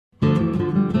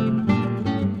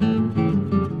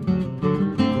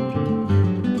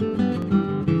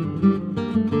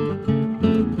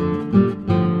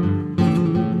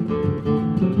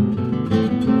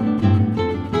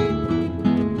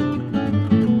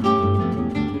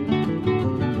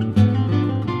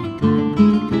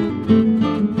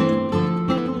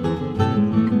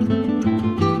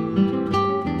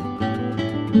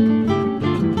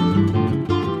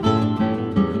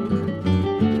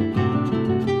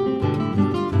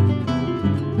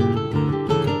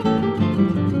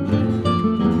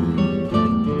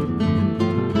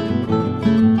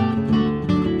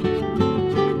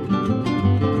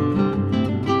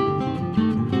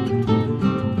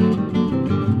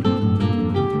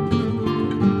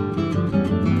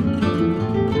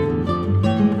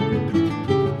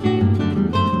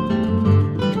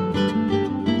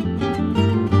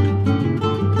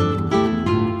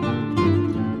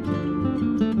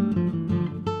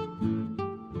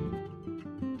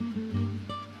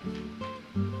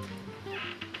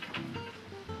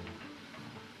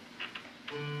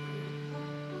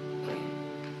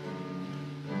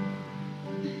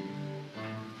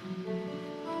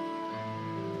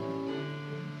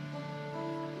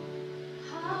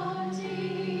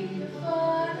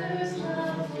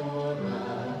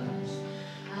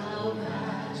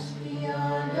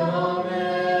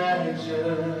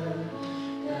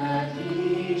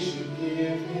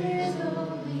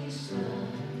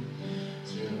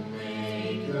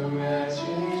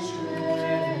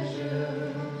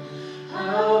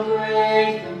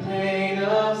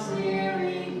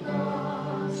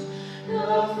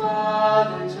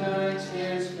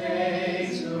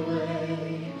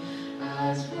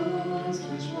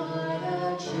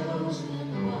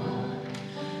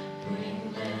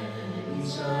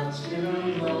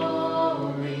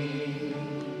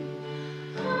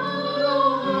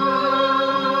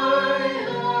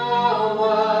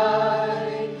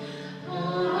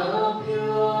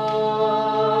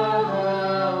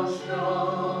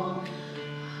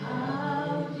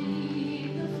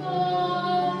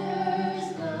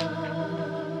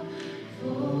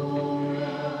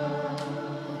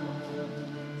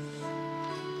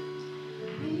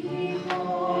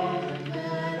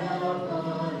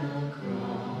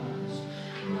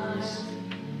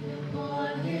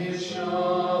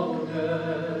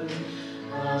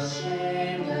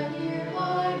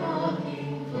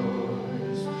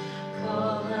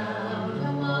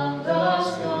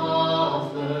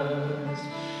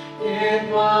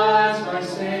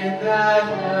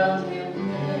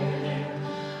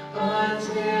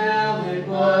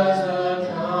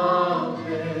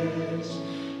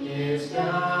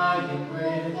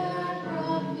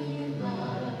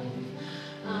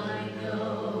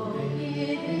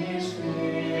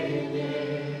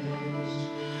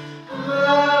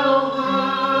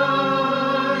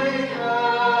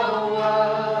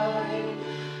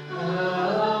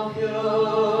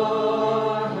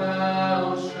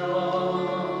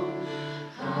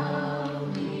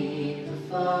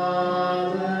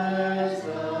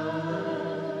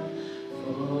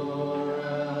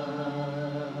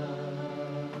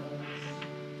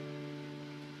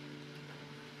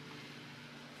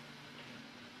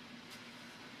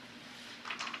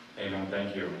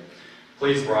thank you.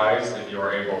 Please rise if you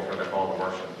are able for the call to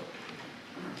worship.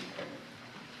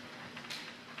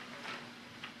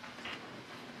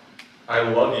 I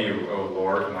love you, O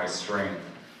Lord, my strength.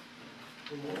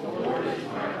 The Lord is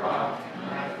my rock and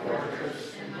my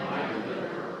fortress and my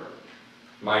deliverer.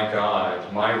 My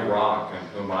God, my rock in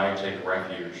whom I take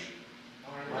refuge.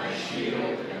 My shield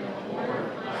and the horn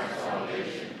of my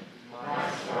salvation,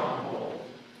 my stronghold.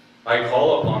 I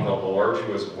call upon the Lord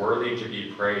who is worthy to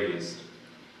be praised.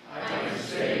 I am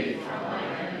saved from my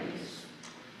enemies.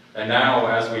 And now,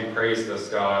 as we praise this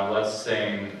God, let's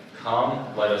sing,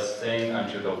 "Come, let us sing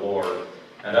unto the Lord."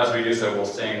 And as we do so, we'll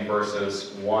sing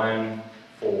verses 1,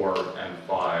 4, and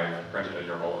 5, printed in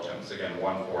your bulletins. Again,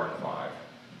 1, 4, and 5.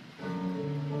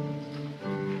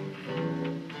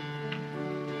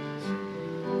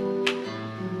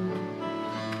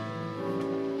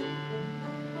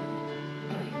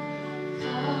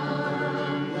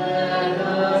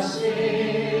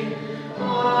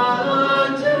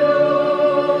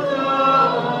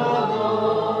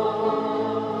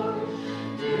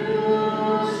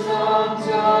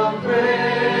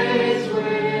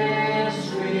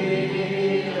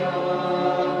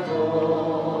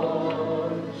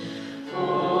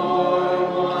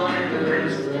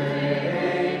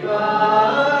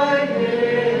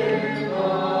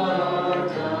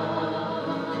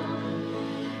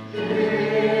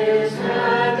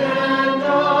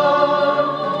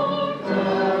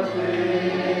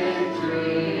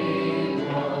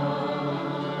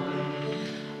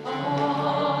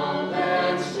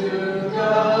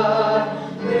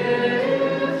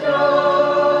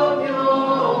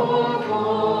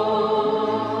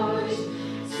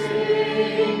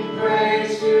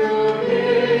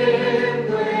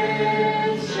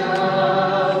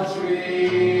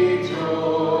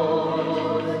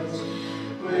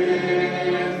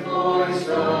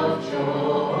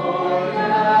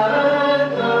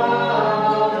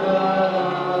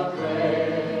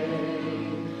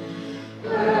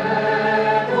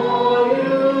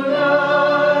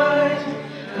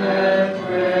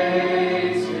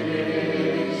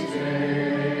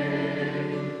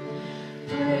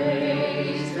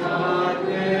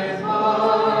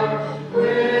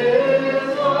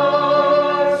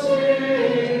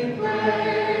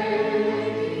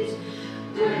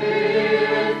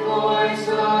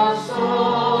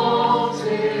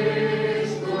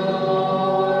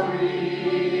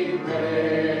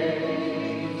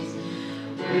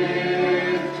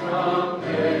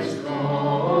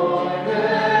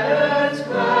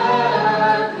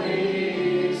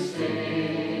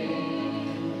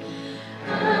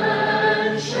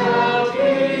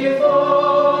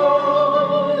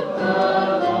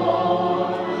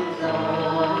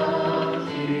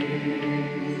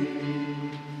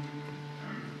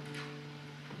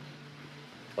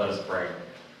 Let us pray.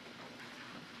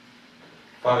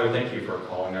 Father, thank you for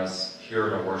calling us here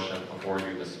to worship before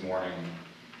you this morning.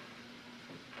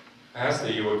 I ask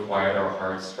that you would quiet our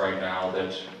hearts right now,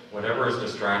 that whatever is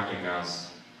distracting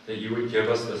us, that you would give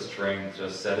us the strength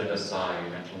to set it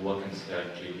aside and to look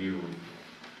instead to you.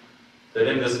 That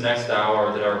in this next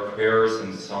hour, that our prayers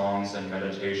and songs and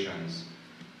meditations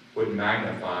would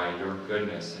magnify your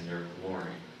goodness and your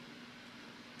glory.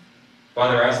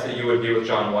 Father, I ask that you would be with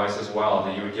John Weiss as well,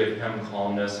 that you would give him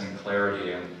calmness and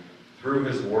clarity, and through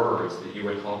his words, that you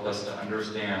would help us to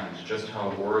understand just how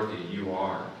worthy you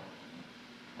are.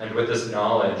 And with this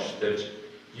knowledge, that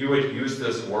you would use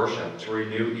this worship to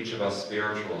renew each of us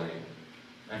spiritually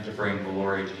and to bring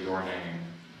glory to your name.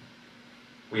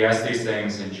 We ask these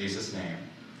things in Jesus' name.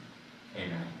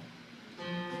 Amen.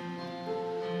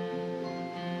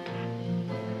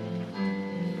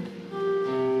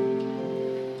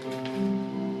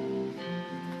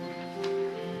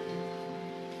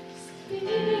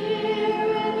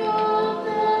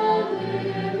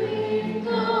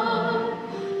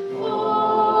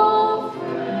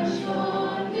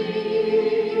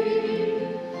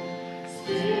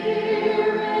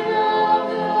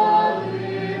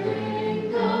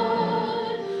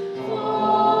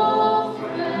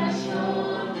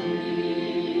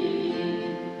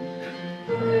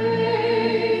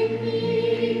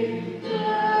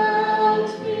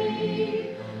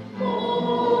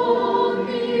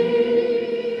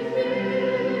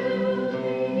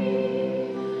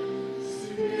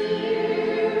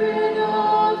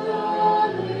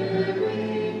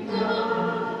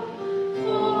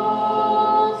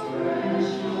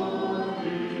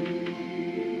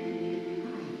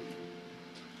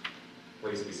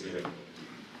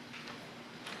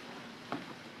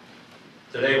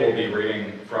 Today we'll be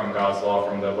reading from God's law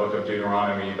from the book of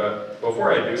Deuteronomy, but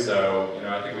before I do so,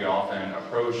 I think we often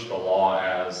approach the law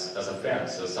as a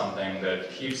fence, as something that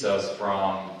keeps us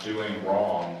from doing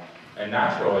wrong. And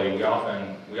naturally, we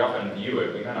often view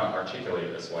it, we may not articulate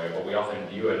it this way, but we often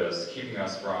view it as keeping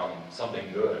us from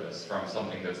something good, as from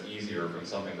something that's easier, from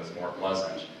something that's more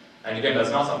pleasant. And again,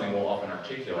 that's not something we'll often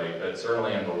articulate, but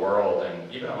certainly in the world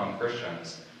and even among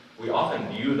Christians, we often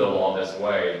view the law this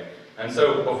way. And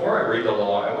so before I read the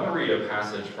law, I want to read a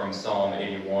passage from Psalm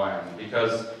 81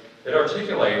 because it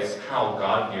articulates how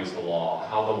God views the law,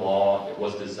 how the law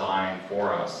was designed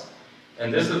for us.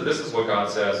 And this is what God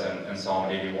says in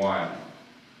Psalm 81.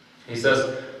 He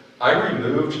says, I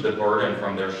removed the burden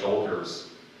from their shoulders.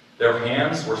 Their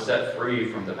hands were set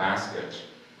free from the basket.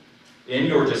 In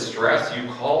your distress you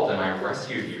called and I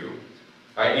rescued you.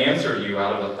 I answered you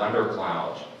out of a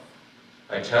thundercloud.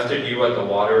 I tested you at the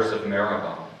waters of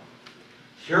Meribah.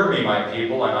 Hear me, my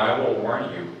people, and I will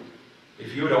warn you.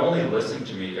 If you would only listen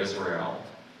to me, Israel,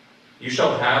 you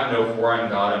shall have no foreign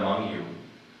god among you.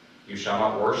 You shall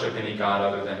not worship any god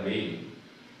other than me.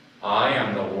 I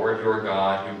am the Lord your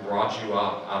God who brought you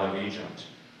up out of Egypt.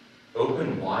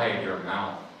 Open wide your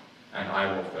mouth, and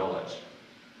I will fill it.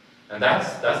 And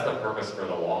that's the purpose for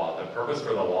the law. The purpose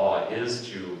for the law is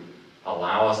to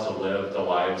allow us to live the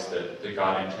lives that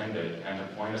God intended and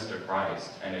to point us to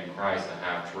Christ, and in Christ to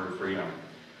have true freedom.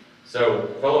 So,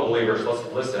 fellow believers, let's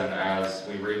listen as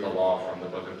we read the law from the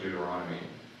book of Deuteronomy.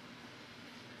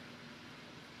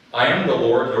 I am the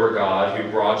Lord your God who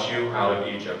brought you out of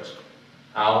Egypt,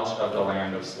 out of the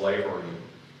land of slavery.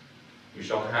 You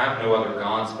shall have no other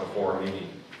gods before me.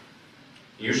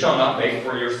 You shall not make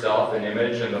for yourself an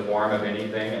image in the form of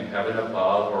anything in heaven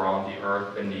above or on the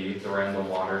earth beneath or in the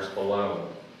waters below.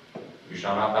 You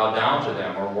shall not bow down to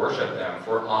them or worship them,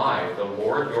 for I, the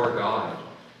Lord your God,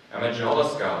 am a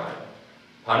jealous God,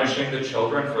 punishing the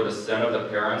children for the sin of the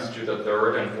parents to the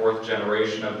third and fourth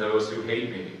generation of those who hate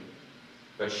me,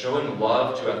 but showing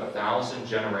love to 1,000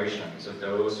 generations of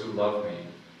those who love me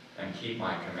and keep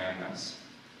my commandments.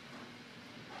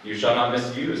 You shall not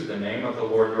misuse the name of the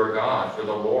Lord your God, for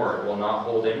the Lord will not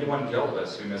hold anyone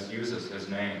guiltless who misuses his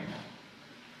name.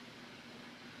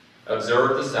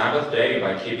 Observe the Sabbath day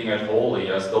by keeping it holy,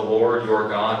 as the Lord your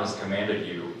God has commanded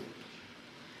you.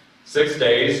 6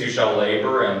 days you shall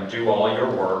labor and do all your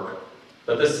work,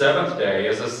 but the seventh day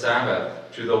is a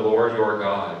Sabbath to the Lord your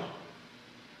God.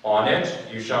 On it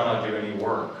you shall not do any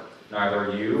work,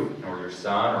 neither you, nor your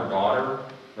son or daughter,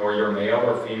 nor your male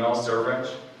or female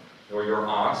servant, nor your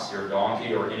ox, your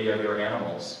donkey, or any of your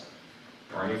animals,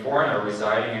 nor any foreigner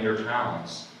residing in your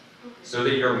towns, so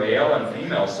that your male and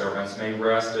female servants may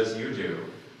rest as you do.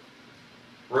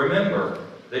 Remember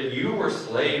that you were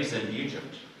slaves in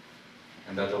Egypt,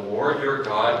 and that the Lord your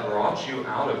God brought you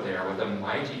out of there with a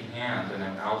mighty hand and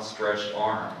an outstretched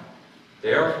arm.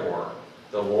 Therefore,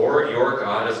 the Lord your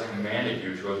God has commanded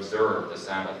you to observe the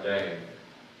Sabbath day.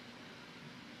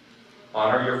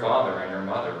 Honor your father and your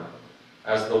mother,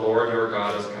 as the Lord your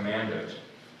God has commanded,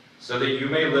 so that you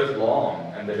may live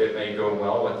long and that it may go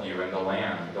well with you in the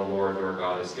land the Lord your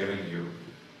God is giving you.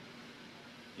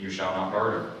 You shall not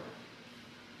murder.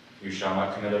 You shall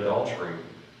not commit adultery.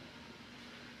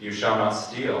 You shall not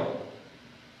steal.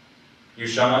 You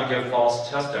shall not give false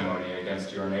testimony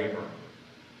against your neighbor.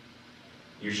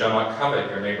 You shall not covet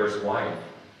your neighbor's wife.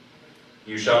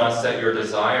 You shall not set your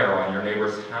desire on your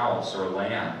neighbor's house or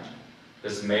land,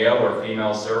 his male or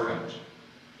female servant,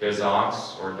 his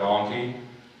ox or donkey,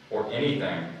 or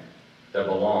anything that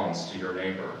belongs to your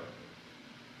neighbor.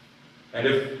 And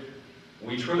if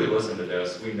we truly listen to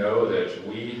this, we know that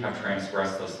we have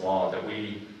transgressed this law, that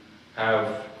we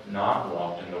have not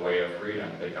walked in the way of freedom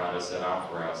that God has set out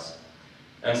for us.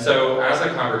 And so, as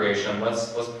a congregation,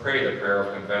 let's pray the prayer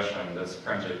of confession that's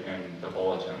printed in the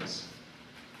bulletins.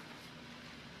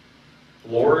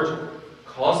 Lord,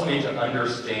 cause me to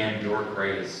understand your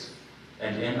grace,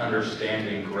 and in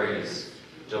understanding grace,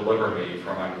 deliver me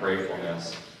from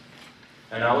ungratefulness.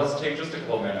 And now let's take just a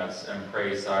couple minutes and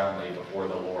pray silently before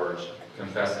the Lord,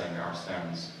 confessing our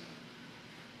sins.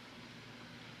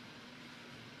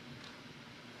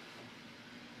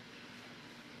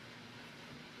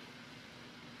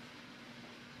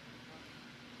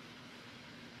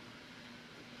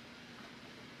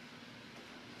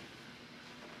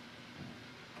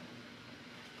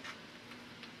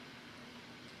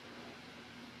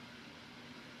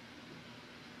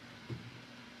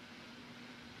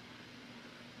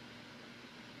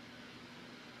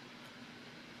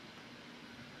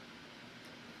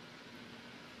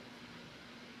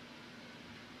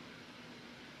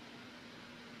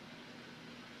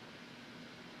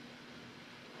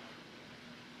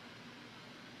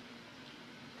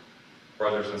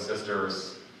 brothers and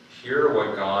sisters, hear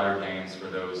what God ordains for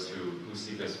those who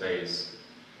seek his face.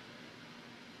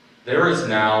 There is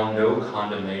now no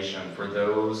condemnation for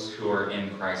those who are in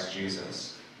Christ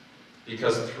Jesus,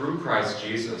 because through Christ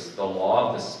Jesus, the law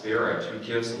of the Spirit who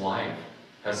gives life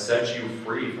has set you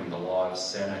free from the law of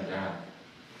sin and death.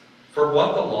 For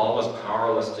what the law was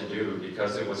powerless to do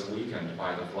because it was weakened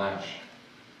by the flesh,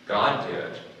 God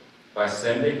did by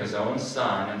sending his own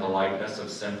Son in the likeness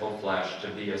of sinful flesh to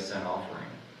be a sin offering.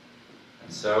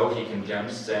 And so he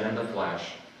condemned sin in the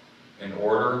flesh in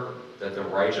order that the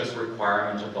righteous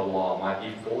requirement of the law might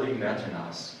be fully met in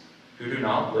us, who do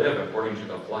not live according to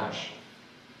the flesh,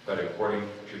 but according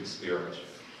to the Spirit.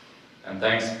 And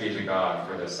thanks be to God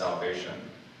for this salvation.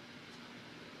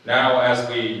 Now, as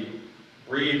we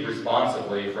read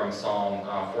responsively from Psalm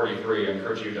 43, I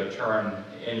encourage you to turn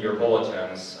in your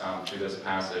bulletins to this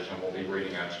passage, and we'll be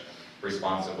reading it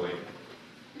responsively.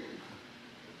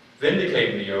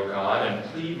 Vindicate me, O God, and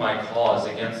plead my cause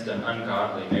against an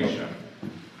ungodly nation.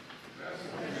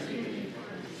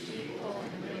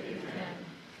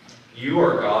 You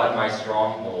are God, my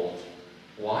stronghold.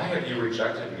 Why have you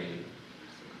rejected me?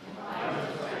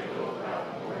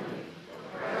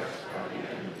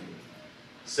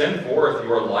 Send forth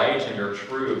your light and your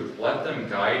truth. Let them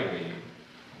guide me.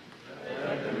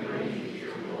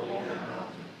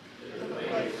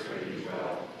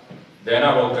 Then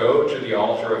I will go to the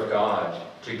altar of God,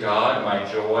 to God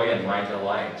my joy and my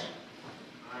delight.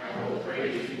 I will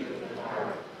praise you with the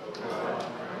harp, O God,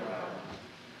 my God.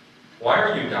 Why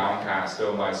are you downcast,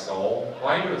 O my soul?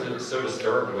 Why is it so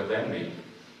disturbed within me?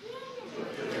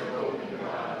 Look to your hope in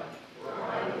God, for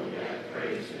I will yet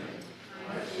praise him,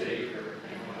 my Savior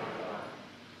and my God.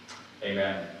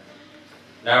 Amen.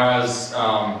 Now, as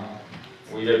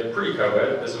we did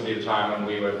pre-COVID, this would be the time when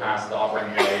we would pass the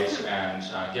offering plate and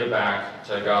give back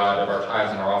to God of our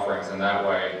tithes and our offerings in that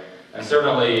way. And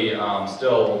certainly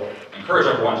still encourage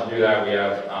everyone to do that. We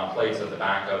have plates at the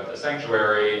back of the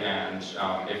sanctuary, and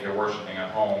if you're worshiping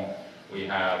at home, we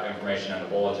have information in the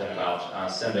bulletin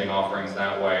about sending offerings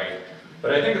that way.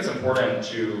 But I think it's important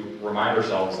to remind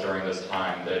ourselves during this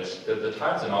time that the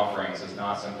tithes and offerings is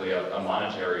not simply a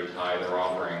monetary tithe or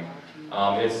offering.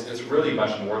 It's really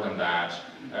much more than that.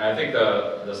 And I think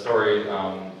the story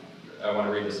I want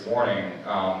to read this morning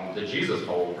that Jesus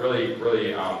told really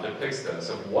depicts this,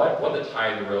 of what the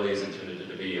tithe really is intended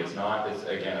to be. It's not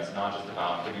just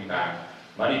about giving back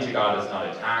money to God. It's not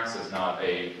a tax. It's not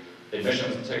a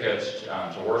admissions ticket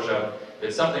to worship.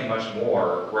 It's something much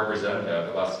more representative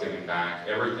of us giving back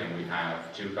everything we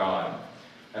have to God.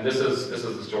 And this is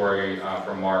the story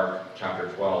from Mark chapter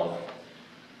 12.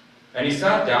 And he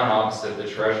sat down opposite the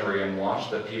treasury and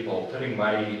watched the people putting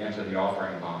money into the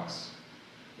offering box.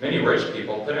 Many rich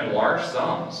people put in large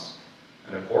sums,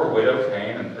 and a poor widow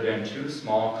came and put in 2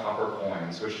 small copper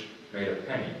coins, which made a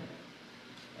penny.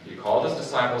 And he called his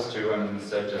disciples to him and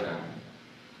said to them,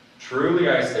 "Truly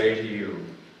I say to you,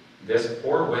 this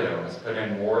poor widow has put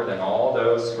in more than all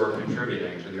those who are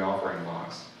contributing to the offering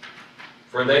box.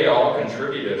 For they all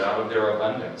contributed out of their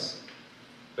abundance.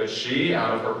 But she,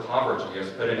 out of her poverty, has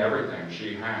put in everything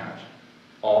she had,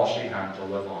 all she had to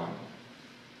live on."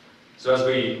 So as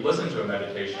we listen to a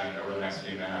meditation over the next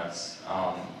few minutes,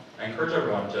 I encourage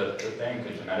everyone to think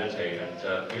and to meditate and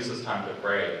to use this time to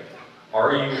pray.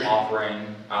 Are you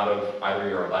offering out of either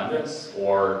your abundance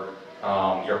or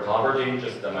your poverty,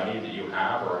 just the money that you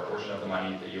have, or a portion of the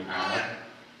money that you have?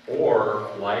 Or,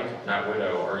 like that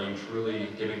widow, are you truly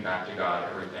giving back to God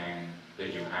everything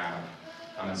that you have?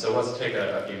 And so let's take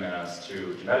a few minutes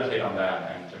to meditate on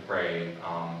that and to pray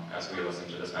as we listen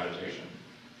to this meditation.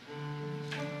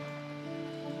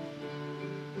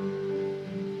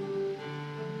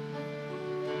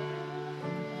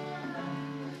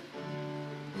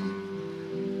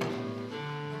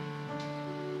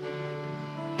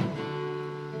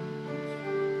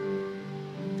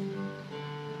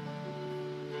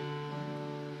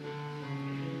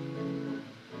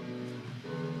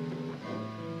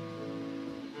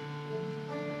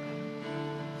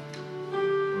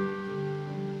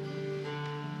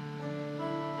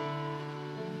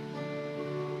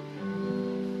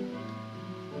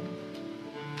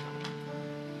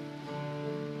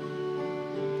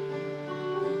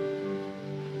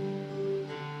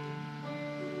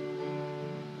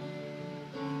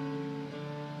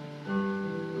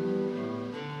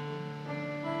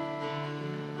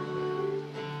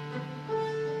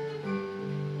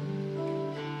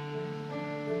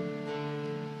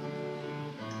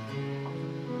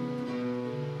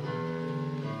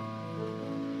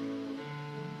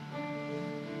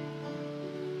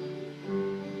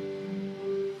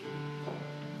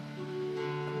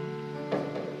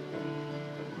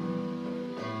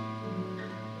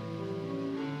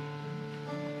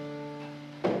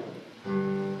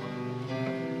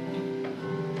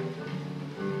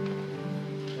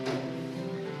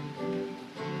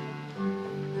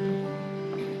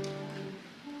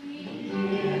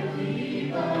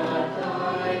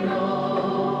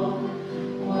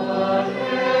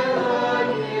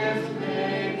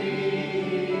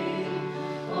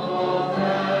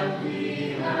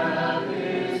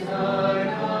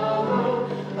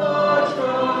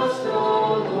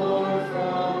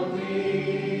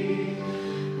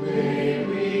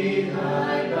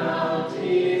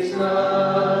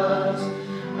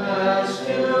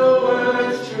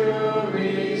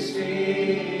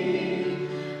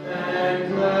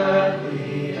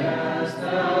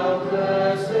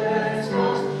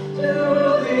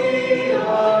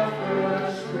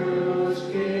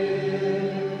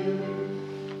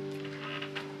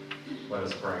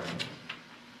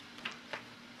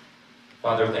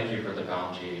 Father, thank you for the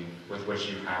bounty with which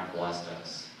you have blessed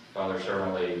us. Father,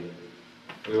 certainly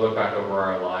we look back over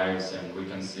our lives and we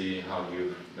can see how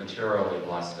you've materially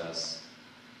blessed us.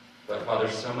 But Father,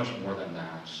 so much more than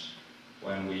that,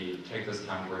 when we take this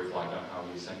time to reflect on how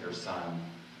you sent your Son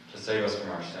to save us from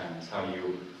our sins, how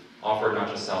you offered not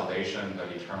just salvation,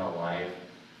 but eternal life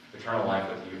with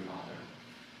you, Father.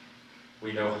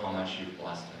 We know how much you've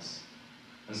blessed us.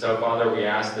 And so, Father, we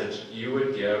ask that you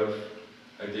would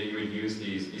use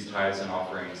these tithes and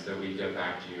offerings that we give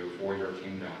back to you for your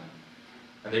kingdom,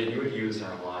 and that you would use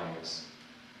our lives,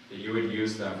 that you would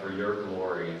use them for your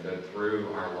glory, and that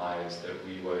through our lives that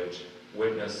we would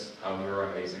witness of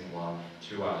your amazing love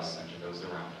to us and to those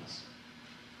around us.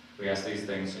 We ask these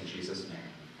things in Jesus' name.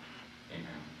 Amen.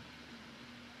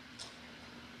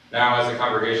 Now, as a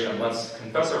congregation, let's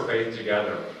confess our faith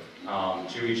together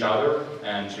to each other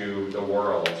and to the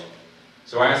world.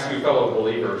 So I ask you, fellow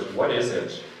believers, what is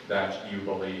it that you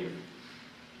believe?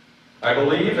 I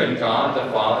believe in God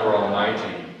the Father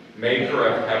Almighty, maker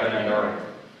of heaven and earth.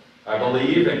 I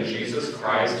believe in Jesus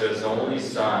Christ, his only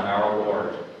Son, our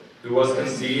Lord, who was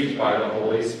conceived by the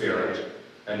Holy Spirit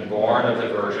and born of the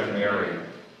Virgin Mary.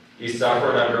 He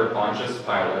suffered under Pontius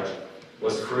Pilate,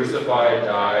 was crucified,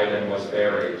 died, and was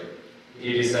buried.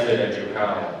 He descended into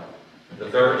hell. The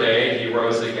third day he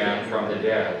rose again from the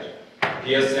dead.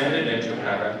 He ascended into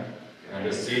heaven and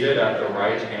is seated at the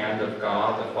right hand of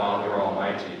God the Father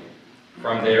Almighty.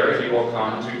 From there he will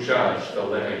come to judge the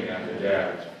living and the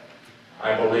dead.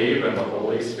 I believe in the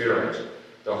Holy Spirit,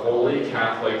 the Holy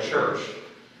Catholic Church,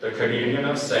 the communion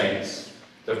of saints,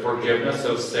 the forgiveness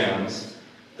of sins,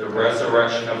 the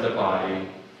resurrection of the body,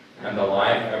 and the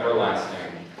life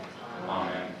everlasting.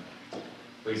 Amen.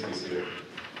 Please be seated.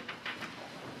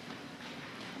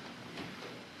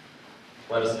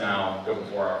 Let us now go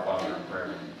before our Father in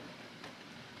prayer.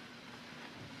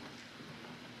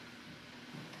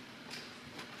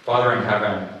 Father in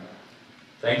heaven,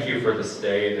 thank you for this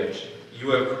day that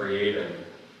you have created,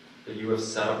 that you have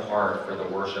set apart for the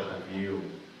worship of you.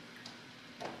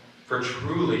 For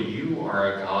truly you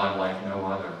are a God like no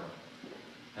other,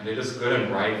 and it is good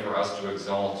and right for us to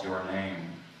exalt your name.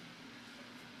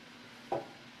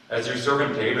 As your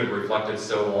servant David reflected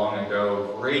so long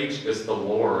ago, great is the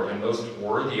Lord and most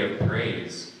worthy of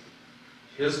praise.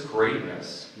 His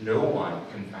greatness no one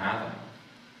can fathom.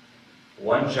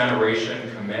 One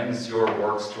generation commends your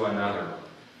works to another.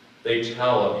 They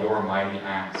tell of your mighty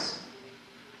acts.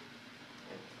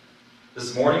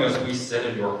 This morning as we sit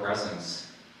in your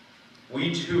presence,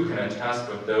 we too can attest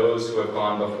with those who have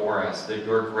gone before us that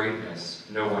your greatness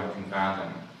no one can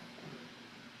fathom.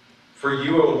 For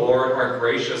you, O Lord, are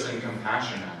gracious and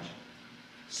compassionate,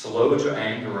 slow to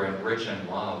anger and rich in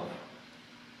love.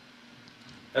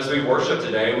 As we worship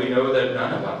today, we know that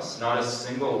none of us, not a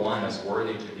single one, is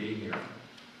worthy to be here,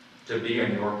 to be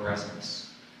in your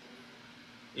presence.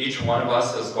 Each one of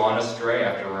us has gone astray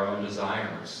after our own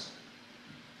desires.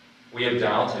 We have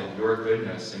doubted your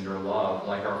goodness and your love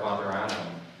like our father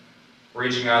Adam,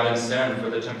 reaching out in sin for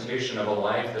the temptation of a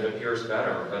life that appears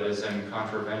better but is in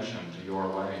contravention to your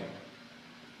way.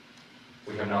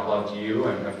 We have not loved you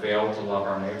and have failed to love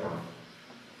our neighbor.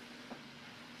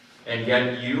 And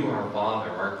yet you, our Father,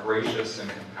 are gracious and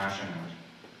compassionate,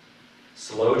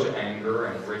 slow to anger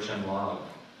and rich in love.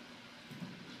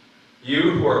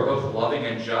 You, who are both loving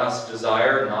and just,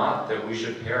 desire not that we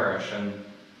should perish, and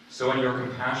so in your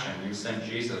compassion you sent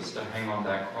Jesus to hang on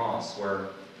that cross where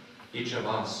each of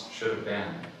us should have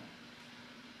been.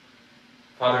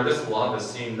 Father, this love has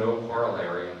seen no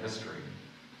corollary in history,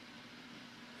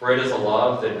 for it is a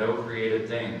love that no created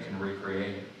thing can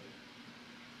recreate.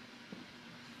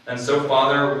 And so,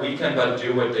 Father, we can but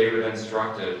do what David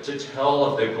instructed, to tell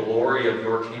of the glory of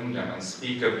your kingdom and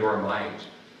speak of your might,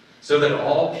 so that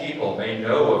all people may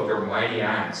know of your mighty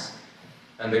acts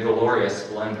and the glorious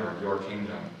splendor of your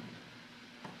kingdom.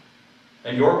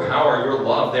 And your power, your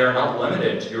love, they are not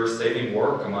limited to your saving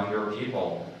work among your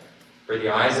people, for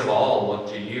the eyes of all look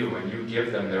to you, and you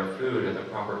give them their food at the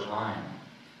proper time.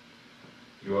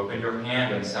 You open your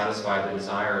hand and satisfy the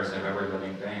desires of every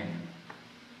living thing.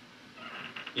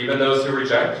 Even those who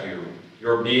reject you,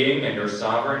 your being and your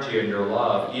sovereignty and your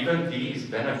love, even these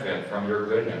benefit from your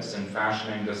goodness in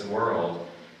fashioning this world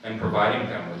and providing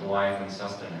them with life and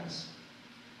sustenance.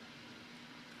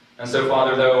 And so,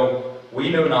 Father, though we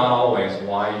know not always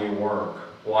why you work,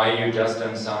 why you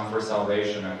destine some for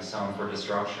salvation and some for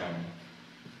destruction,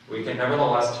 we can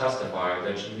nevertheless testify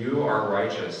that you are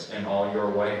righteous in all your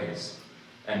ways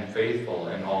and faithful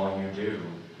in all you do.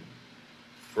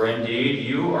 For indeed,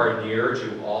 you are near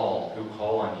to all who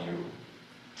call on you,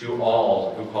 to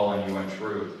all who call on you in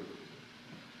truth.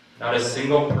 Not a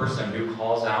single person who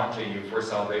calls out to you for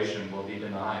salvation will be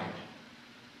denied.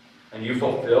 And you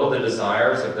fulfill the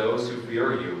desires of those who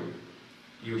fear you.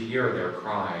 You hear their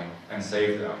cry and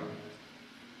save them.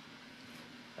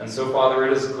 And so, Father,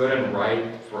 it is good and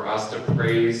right for us to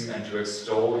praise and to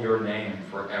extol your name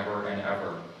forever and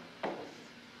ever.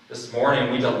 This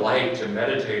morning we delight to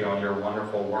meditate on your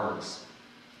wonderful works,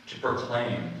 to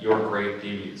proclaim your great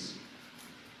deeds.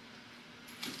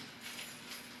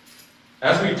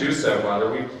 As we do so,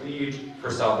 Father, we plead for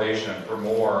salvation for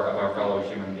more of our fellow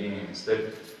human beings,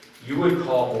 that you would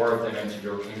call more of them into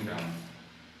your kingdom.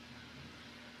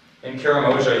 In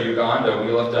Karamoja, Uganda,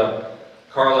 we lift up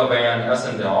Carla Van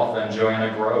Essendorf and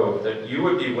Joanna Grove, that you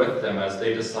would be with them as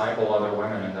they disciple other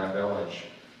women in that village.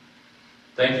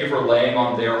 Thank you for laying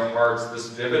on their hearts this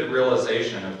vivid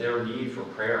realization of their need for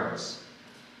prayers.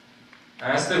 I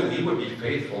ask that we would be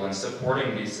faithful in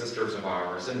supporting these sisters of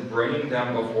ours and bringing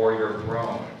them before your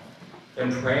throne,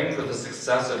 and praying for the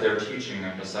success of their teaching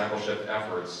and discipleship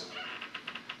efforts,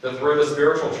 that through the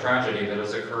spiritual tragedy that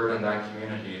has occurred in that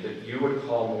community, that you would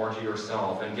call more to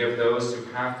yourself and give those who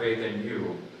have faith in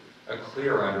you a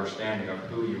clear understanding of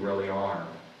who you really are.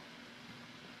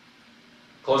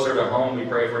 Closer to home, we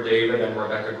pray for David and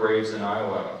Rebecca Graves in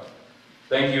Iowa.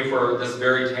 Thank you for this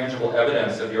very tangible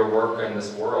evidence of your work in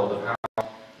this world, of how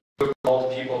you have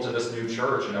called people to this new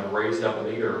church and have raised up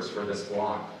leaders for this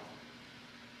flock.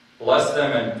 Bless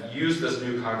them and use this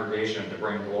new congregation to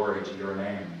bring glory to your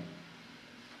name.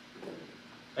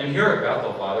 And here at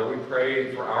Bethel, Father, we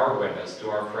pray for our witness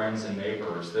to our friends and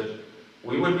neighbors, that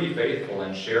we would be faithful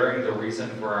in sharing the reason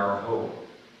for our hope,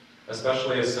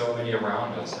 especially as so many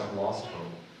around us have lost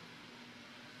hope.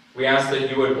 We ask that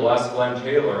you would bless Glenn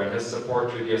Taylor and his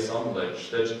support to the assemblage,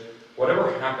 that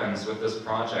whatever happens with this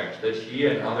project, that he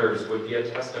and others would be a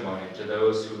testimony to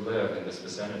those who live in this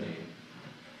vicinity.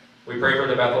 We pray for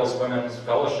the Bethel's Women's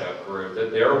Fellowship group,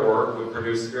 that their work would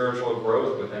produce spiritual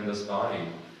growth within this body,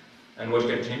 and would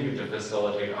continue to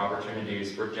facilitate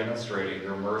opportunities for demonstrating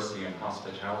your mercy and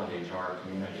hospitality to our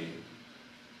community.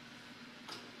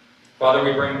 Father,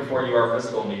 we bring before you our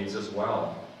physical needs as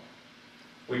well.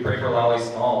 We pray for Lally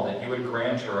Small, that you would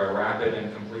grant her a rapid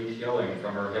and complete healing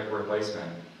from her hip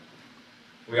replacement.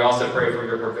 We also pray for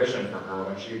your provision for her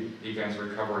when she begins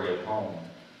recovery at home.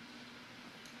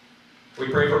 We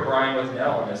pray for Brian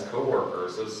Withnell and his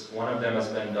co-workers, as one of them has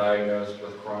been diagnosed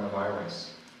with coronavirus.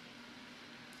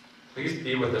 Please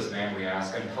be with this man, we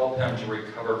ask, and help him to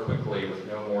recover quickly with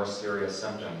no more serious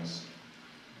symptoms.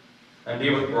 And be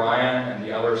with Brian and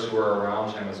the others who are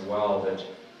around him as well, that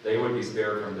they would be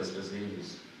spared from this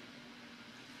disease.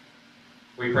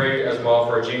 We pray as well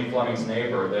for Gene Fleming's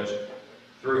neighbor, that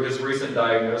through his recent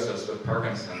diagnosis with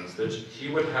Parkinson's, that he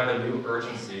would have a new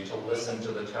urgency to listen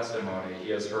to the testimony he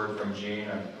has heard from Gene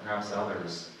and perhaps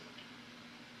others.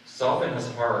 Soften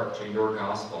his heart to your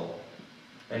gospel,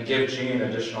 and give Gene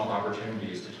additional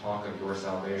opportunities to talk of your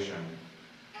salvation.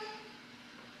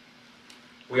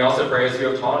 We also pray, as you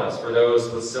have taught us, for those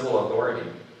with civil authority.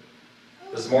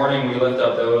 This morning we lift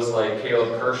up those like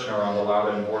Caleb Kirshner on the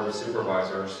Loudon Board of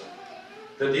Supervisors,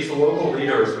 that these local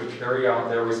leaders would carry out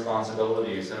their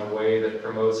responsibilities in a way that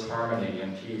promotes harmony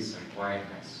and peace and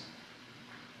quietness.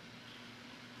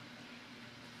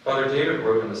 Father, David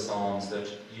wrote in the Psalms that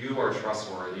you are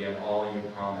trustworthy in all you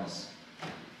promise,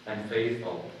 and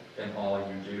faithful in all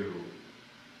you do.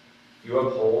 You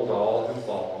uphold all who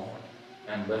fall,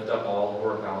 and lift up all who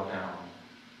are bowed down.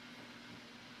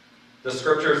 The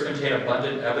scriptures contain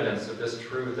abundant evidence of this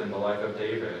truth in the life of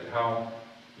David, how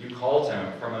you called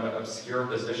him from an obscure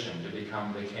position to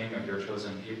become the king of your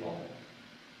chosen people,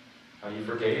 how you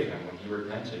forgave him when he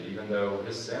repented, even though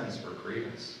his sins were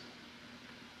grievous,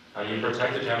 how you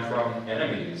protected him from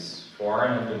enemies,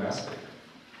 foreign and domestic,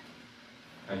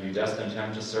 and you destined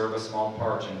him to serve a small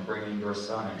part in bringing your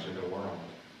Son into the world.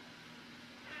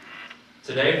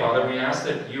 Today, Father, we ask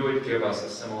that you would give us a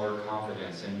similar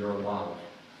confidence in your love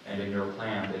and in your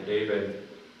plan that David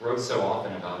wrote so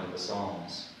often about in the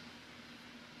Psalms.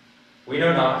 We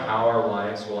know not how our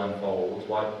lives will unfold,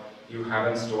 what you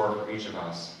have in store for each of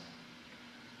us,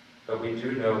 but we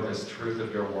do know this truth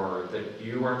of your word, that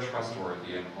you are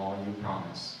trustworthy in all you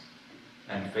promise,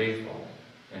 and faithful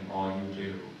in all you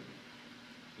do.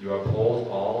 You uphold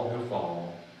all who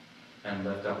fall, and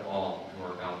lift up all who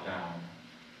are bowed down.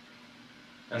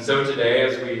 And so today,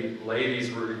 as we lay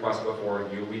these requests before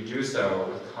you, we do so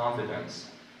with confidence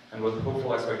and with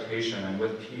hopeful expectation and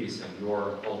with peace in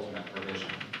your ultimate provision.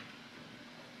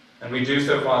 And we do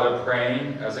so, Father,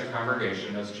 praying as a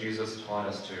congregation as Jesus taught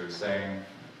us to, saying,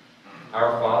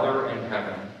 Our Father in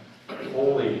heaven,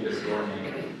 holy is your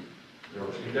name. Your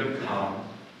kingdom come,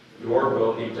 Your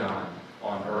will be done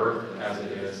on earth as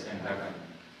it is in heaven.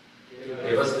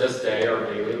 Give us this day our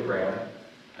daily bread,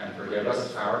 and forgive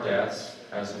us our debts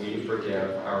as we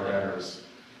forgive our debtors.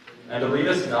 And lead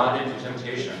us not into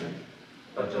temptation,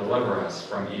 but deliver us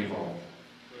from evil.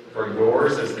 For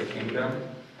yours is the kingdom,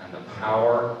 and the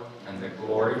power, and the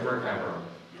glory forever.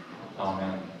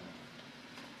 Amen.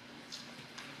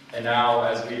 And now,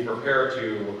 as we prepare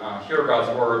to hear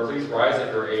God's word, please rise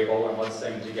if you're able, and let's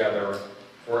sing together,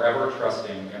 Forever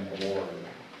Trusting in the Lord.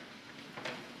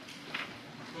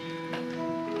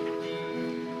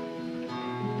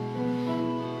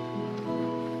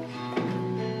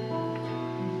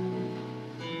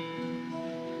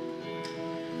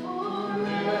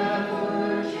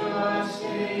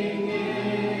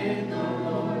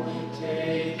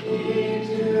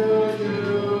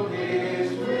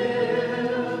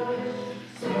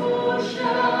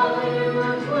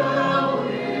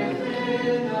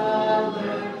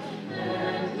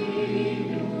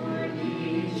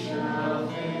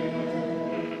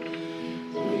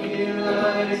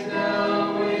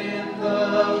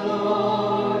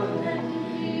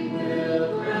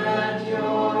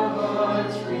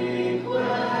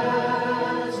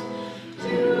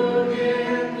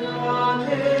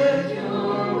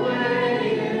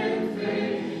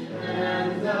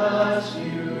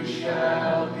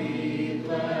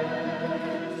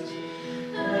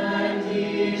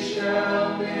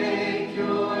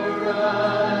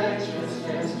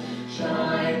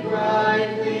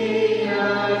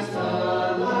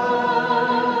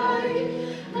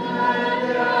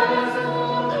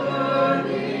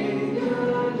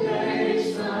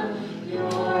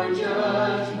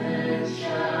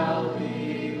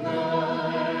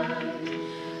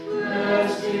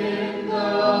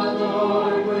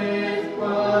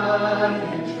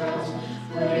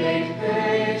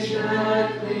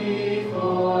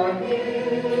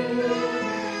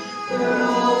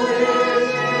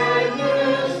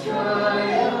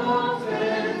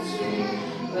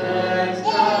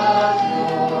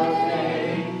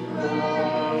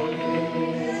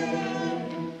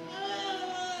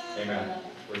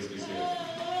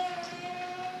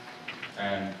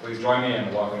 Join me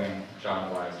in welcoming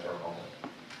John Wise to our pulpit.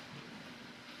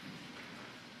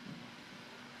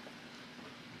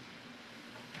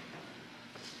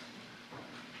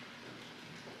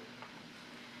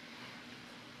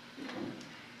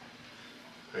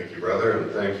 Thank you, brother,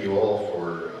 and thank you all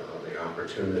for the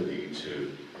opportunity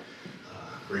to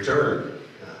return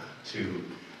to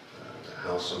the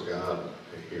house of God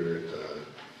here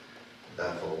at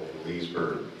Bethel,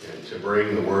 Leesburg, and to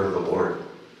bring the word of the Lord.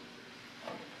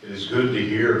 It is good to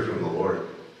hear from the Lord.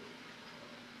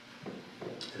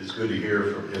 It is good to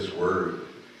hear from His Word,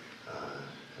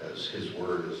 as His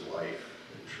Word is life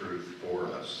and truth for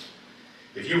us.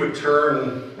 If you would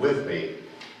turn with me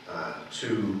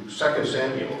to 2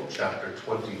 Samuel chapter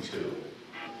 22.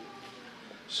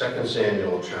 2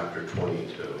 Samuel chapter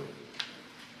 22.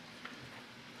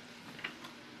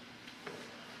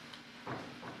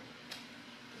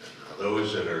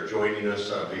 Those that are joining us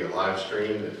via live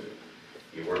stream, if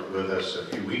you weren't with us a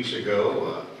few weeks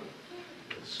ago,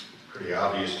 it's pretty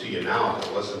obvious to you now, if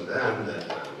it wasn't then,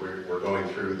 that we're going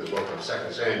through the book of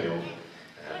 2 Samuel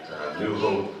at New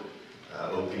Hope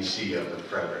OPC up in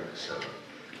Frederick. So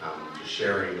I'm just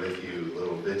sharing with you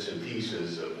little bits and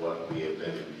pieces of what we have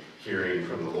been hearing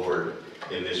from the Lord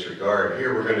in this regard.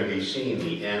 Here we're going to be seeing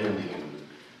the ending,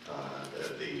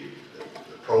 the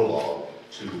prologue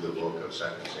to the book of 2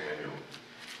 Samuel.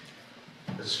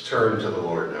 Let's turn to the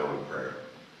Lord now in prayer.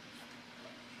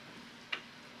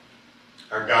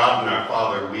 Our God and our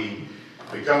Father, we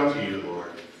come to you,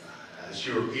 Lord, as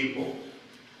your people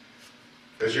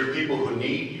who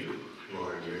need you,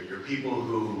 Lord. Your people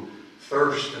who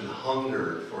thirst and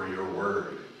hunger for your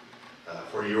word,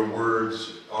 for your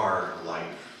words are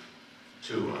life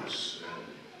to us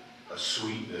and a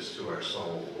sweetness to our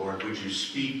soul. Lord, would you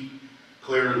speak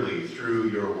clearly through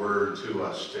your word to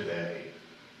us today?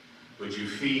 Would you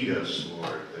feed us,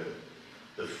 Lord,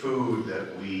 the food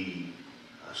that we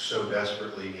so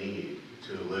desperately need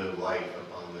to live life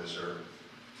upon this earth?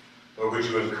 Or would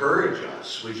you encourage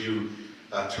us? Would you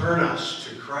turn us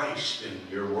to Christ in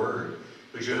your word?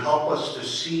 Would you help us to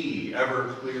see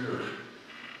ever clearer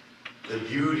the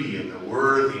beauty and the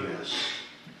worthiness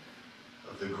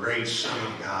of the great Son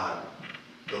of God,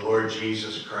 the Lord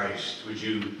Jesus Christ? Would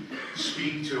you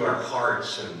speak to our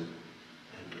hearts and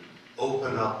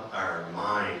open up our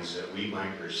minds that we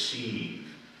might receive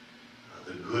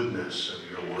the goodness of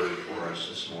your word for us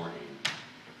this morning?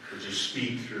 Would you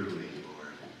speak through me,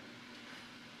 Lord,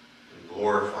 and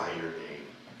glorify your name?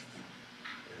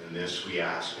 And And this we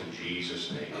ask in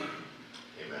Jesus' name.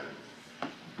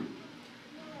 Amen.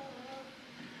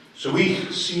 So we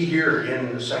see here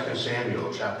in 2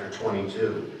 Samuel chapter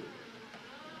 22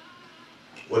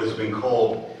 what has been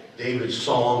called David's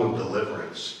Song of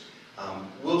Deliverance.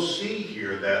 We'll see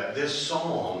here that this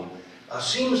psalm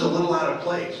seems a little out of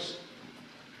place,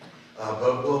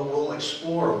 but we'll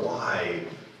explore why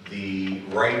the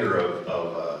writer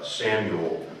of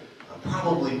Samuel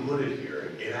probably put it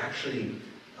here. It actually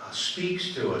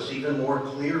speaks to us even more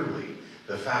clearly,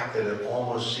 the fact that it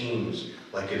almost seems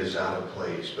like it is out of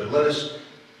place. But let us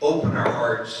open our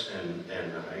hearts and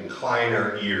incline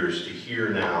our ears to hear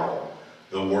now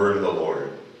the word of the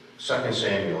Lord. 2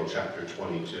 Samuel chapter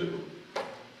 22.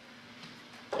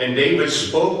 And David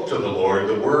spoke to the Lord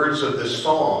the words of this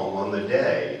song on the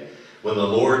day when the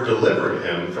Lord delivered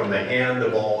him from the hand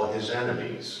of all his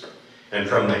enemies and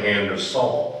from the hand of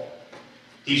Saul.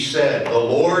 He said, "The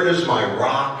Lord is my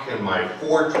rock and my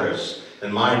fortress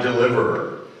and my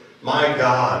deliverer, my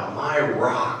God, my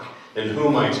rock, in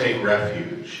whom I take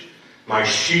refuge, my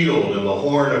shield and the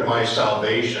horn of my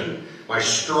salvation, my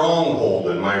stronghold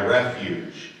and my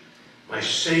refuge, my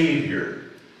Savior,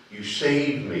 you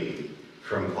save me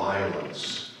from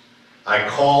violence. I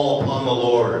call upon the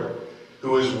Lord,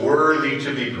 who is worthy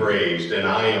to be praised, and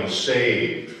I am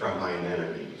saved from mine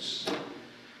enemies.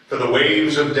 For the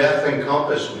waves of death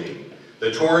encompass me,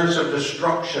 the torrents of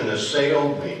destruction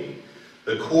assailed me,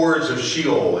 the cords of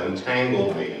Sheol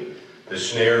entangled me, the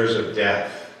snares of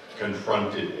death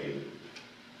confronted me.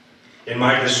 In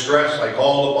my distress I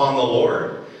called upon the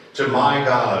Lord, to my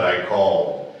God I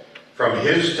called. From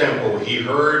his temple he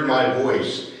heard my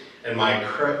voice, and my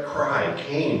cry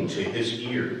came to his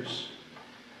ears.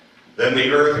 Then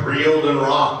the earth reeled and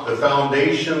rocked, the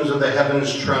foundations of the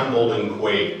heavens trembled and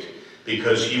quaked,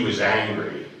 because he was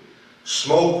angry.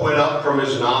 Smoke went up from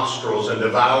his nostrils, and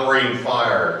devouring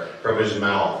fire from his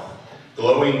mouth.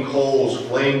 Glowing coals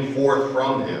flamed forth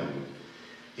from him.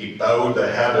 He bowed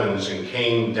the heavens and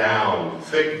came down.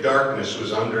 Thick darkness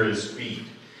was under his feet.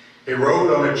 He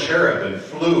rode on a cherub and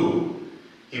flew.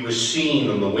 He was seen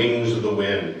on the wings of the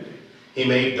wind. He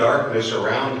made darkness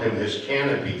around him his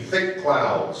canopy, thick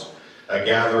clouds, a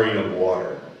gathering of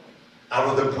water. Out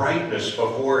of the brightness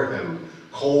before him,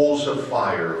 coals of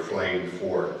fire flamed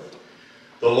forth.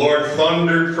 The Lord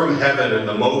thundered from heaven, and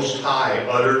the Most High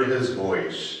uttered his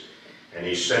voice. And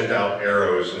he sent out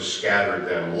arrows and scattered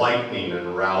them, lightning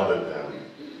and routed them.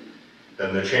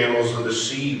 Then the channels of the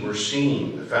sea were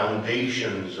seen, the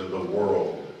foundations of the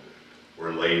world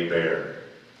were laid bare.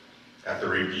 At the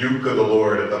rebuke of the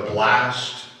Lord, at the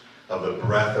blast of the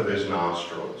breath of his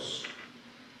nostrils.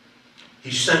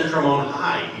 He sent from on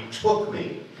high, he took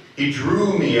me, he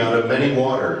drew me out of many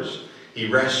waters. He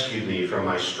rescued me from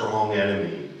my strong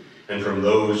enemy and from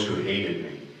those who hated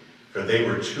me, for they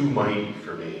were too mighty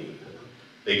for me.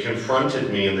 They confronted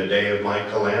me in the day of my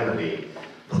calamity,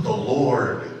 but the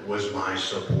Lord was my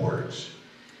support.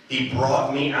 He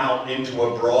brought me out into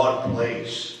a broad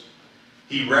place.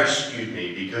 He rescued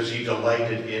me because he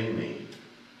delighted in me.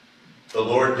 The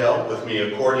Lord dealt with me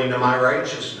according to my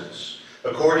righteousness.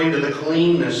 According to the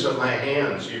cleanness of my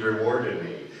hands, he rewarded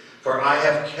me. For I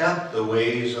have kept the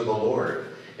ways of the Lord,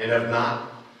 and have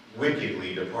not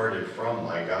wickedly departed from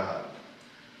my God.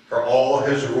 For all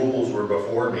his rules were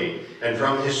before me, and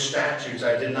from his statutes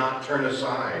I did not turn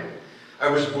aside. I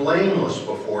was blameless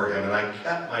before him, and I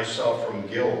kept myself from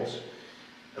guilt.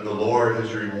 And the Lord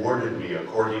has rewarded me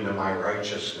according to my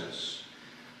righteousness,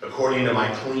 according to my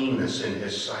cleanness in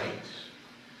his sight.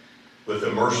 With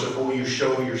the merciful you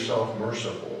show yourself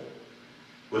merciful.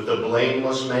 With the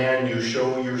blameless man you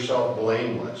show yourself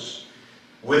blameless.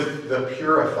 With the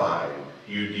purified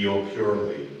you deal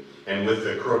purely, and with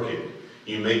the crooked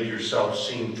you make yourself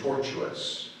seem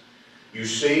tortuous. You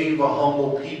save a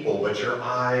humble people, but your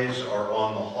eyes are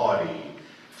on the haughty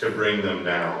to bring them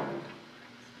down.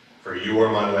 For you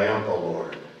are my lamp, O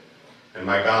Lord, and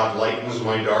my God lightens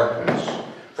my darkness.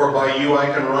 For by you I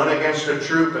can run against a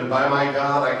troop, and by my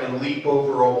God I can leap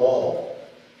over a wall.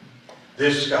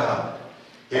 This God,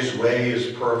 his way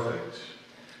is perfect.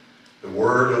 The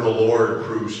word of the Lord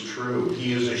proves true.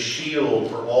 He is a shield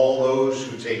for all those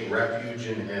who take refuge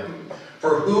in him.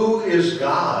 For who is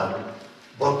God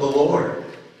but the Lord?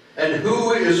 And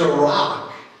who is a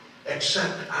rock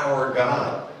except our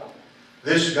God?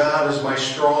 This God is my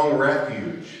strong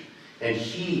refuge, and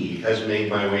he has made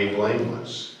my way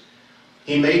blameless.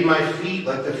 He made my feet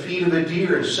like the feet of a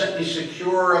deer and set me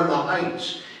secure on the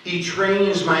heights. He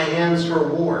trains my hands for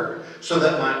war, so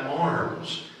that my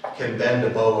arms can bend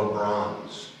a bow of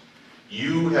bronze.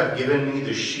 You have given me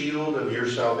the shield of your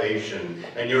salvation,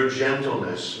 and your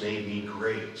gentleness made me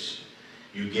great.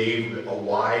 You gave a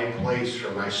wide place for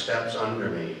my steps under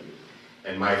me,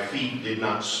 and my feet did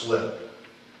not slip.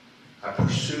 I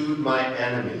pursued my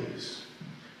enemies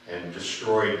and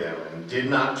destroyed them, and did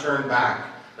not turn back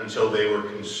until they were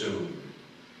consumed.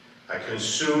 I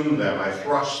consumed them, I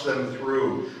thrust them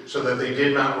through, so that they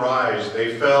did not rise.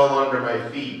 They fell under my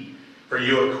feet. For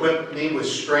you equipped me with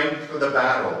strength for the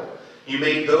battle. You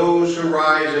made those who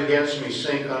rise against me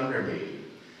sink under me.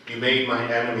 You made my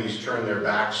enemies turn their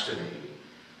backs to me.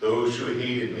 Those who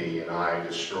hated me, and I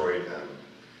destroyed them.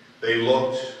 They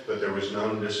looked, but there was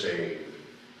none to save.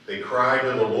 They cried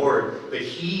to the Lord, but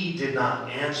he did not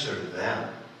answer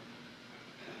them.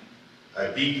 I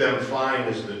beat them fine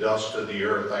as the dust of the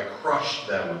earth. I crushed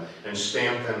them and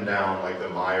stamped them down like the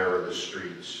mire of the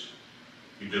streets.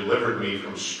 You delivered me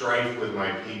from strife with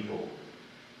my people.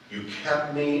 You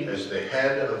kept me as the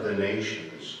head of the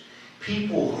nations.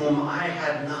 People whom I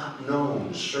had not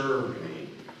known served me.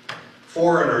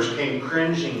 Foreigners came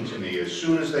cringing to me as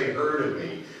soon as they heard of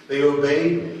me. They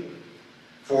obeyed me.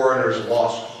 Foreigners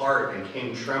lost heart and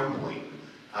came trembling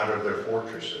out of their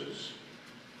fortresses.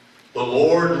 The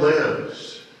Lord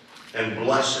lives, and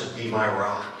blessed be my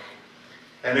rock,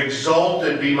 and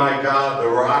exalted be my God, the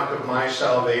rock of my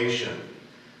salvation,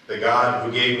 the God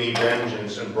who gave me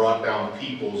vengeance and brought down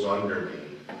peoples under me,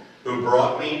 who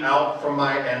brought me out from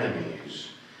my enemies.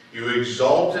 You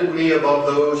exalted me above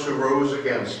those who rose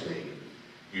against me.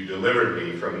 You delivered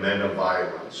me from men of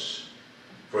violence.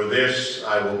 For this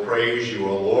I will praise you,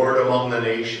 O Lord, among the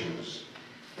nations,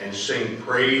 and sing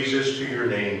praises to your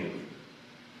name.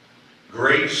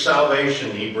 Great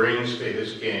salvation he brings to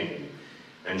his king,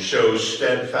 and shows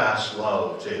steadfast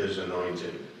love to his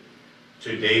anointed,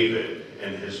 to David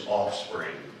and his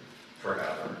offspring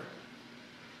forever.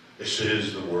 This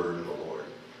is the word of the Lord.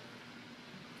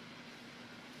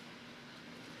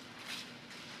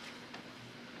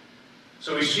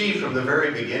 So we see from the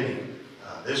very beginning,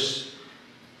 this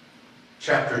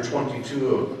chapter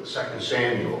 22 of 2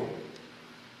 Samuel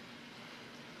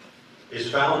is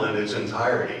found in its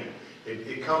entirety.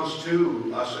 It comes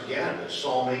to us again as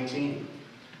Psalm 18.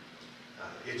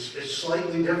 It's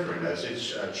slightly different as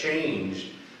it's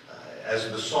changed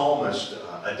as the psalmist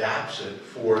adapts it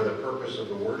for the purpose of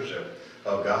the worship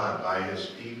of God by his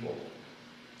people.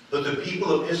 But the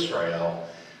people of Israel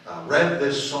read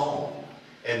this psalm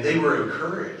and they were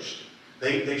encouraged.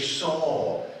 They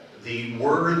saw the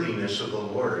worthiness of the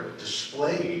Lord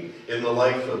displayed in the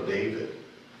life of David.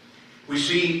 We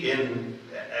see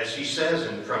as he says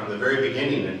from the very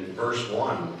beginning in verse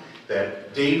 1,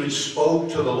 that David spoke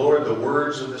to the Lord the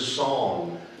words of this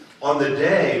psalm on the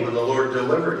day when the Lord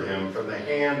delivered him from the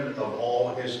hand of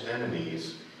all his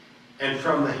enemies and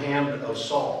from the hand of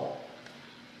Saul.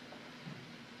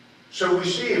 So we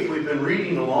see, if we've been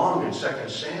reading along in 2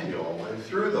 Samuel and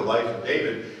through the life of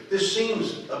David, this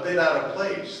seems a bit out of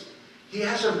place. He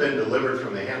hasn't been delivered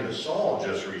from the hand of Saul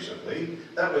just recently.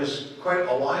 That was quite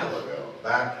a while ago,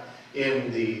 back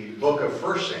in the book of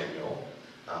 1 Samuel.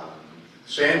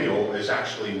 Samuel is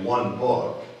actually one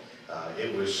book.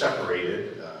 It was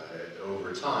separated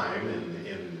over time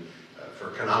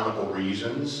for canonical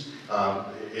reasons.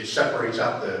 It separates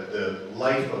out the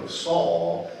life of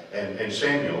Saul and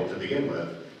Samuel to begin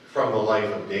with from the life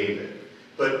of David.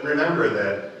 But remember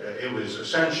that it was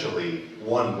essentially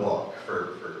one book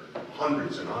for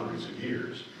hundreds and hundreds of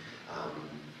years.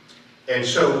 And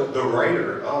so the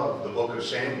writer of the book of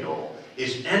Samuel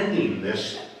is ending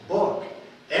this book,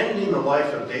 ending the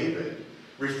life of David,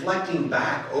 reflecting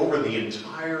back over the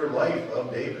entire life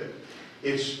of David.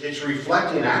 It's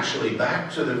reflecting actually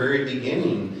back to the very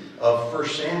beginning of 1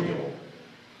 Samuel,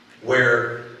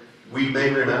 where we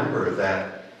may remember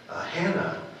that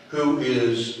Hannah, who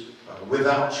is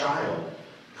without child,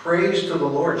 prays to the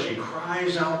Lord. She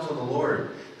cries out to the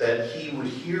Lord that he would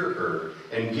hear her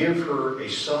and give her a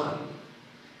son.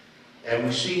 And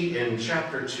we see in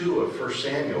chapter 2 of 1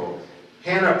 Samuel,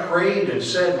 Hannah prayed and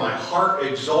said, "My heart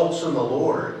exults in the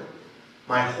Lord.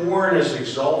 My horn is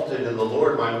exalted in the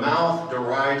Lord. My mouth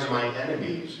derides my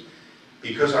enemies,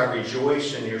 because I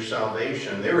rejoice in your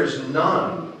salvation. There is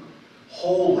none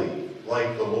holy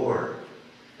like the Lord,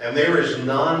 and there is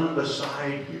none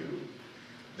beside you.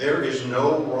 There is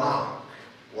no rock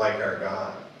like our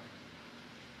God."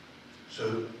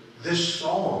 So this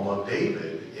psalm of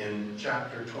David in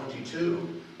chapter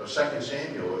 22 of 2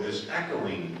 Samuel is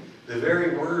echoing the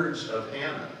very words of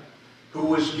Hannah, who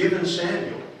was given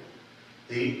Samuel,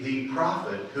 the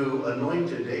prophet who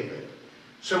anointed David.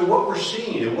 So what we're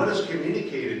seeing and what is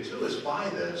communicated to us by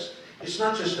this, it's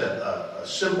not just a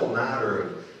simple matter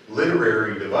of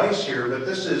literary device here, but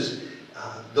this is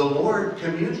the Lord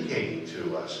communicating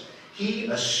to us. He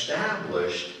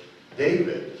established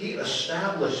David. He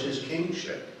established his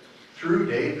kingship through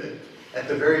David at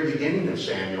the very beginning of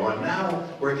Samuel. And now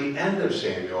we're at the end of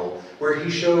Samuel, where he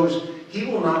shows he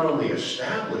will not only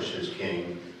establish his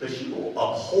king, but he will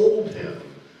uphold him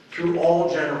through all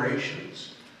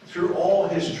generations, through all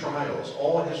his trials,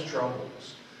 all his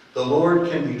troubles. The Lord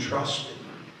can be trusted.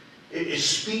 It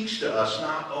speaks to us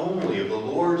not only of the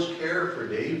Lord's care for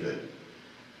David,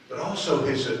 but also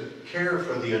his care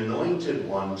for the anointed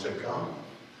one to come,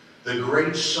 the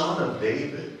great Son of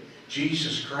David,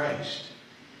 Jesus Christ.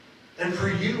 And for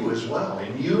you as well,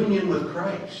 in union with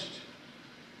Christ.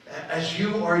 As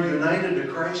you are united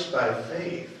to Christ by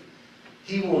faith,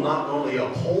 he will not only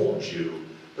uphold you,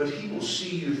 but he will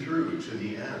see you through to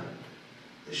the end.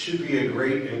 This should be a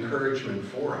great encouragement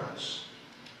for us.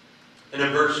 And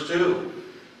in verse 2,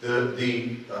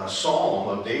 the Psalm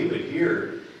of David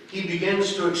here, he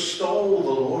begins to extol the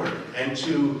Lord and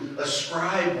to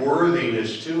ascribe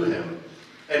worthiness to him.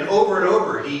 And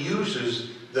over he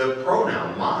uses the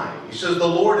pronoun my. He says, the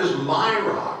Lord is my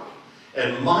rock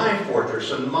and my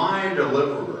fortress and my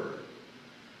deliverer.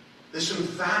 This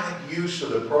emphatic use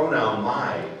of the pronoun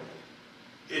my,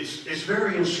 it's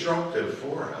very instructive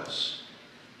for us.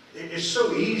 It's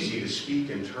so easy to speak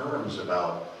in terms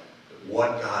about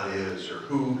what God is or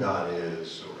who God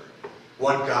is or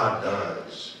what God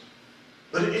does.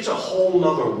 But it's a whole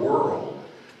nother world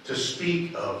to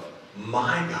speak of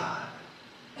my God,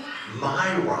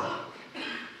 my rock.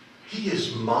 He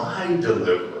is my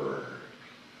deliverer.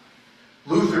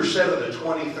 Luther said in the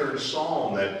 23rd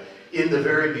Psalm that in the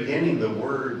very beginning the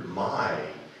word my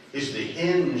is the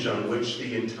hinge on which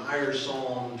the entire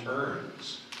psalm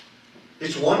turns.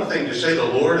 It's one thing to say the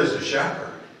Lord is a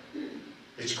shepherd.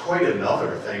 It's quite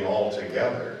another thing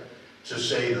altogether to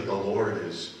say that the Lord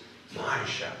is my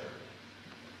shepherd.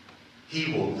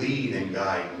 He will lead and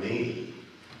guide me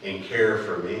and care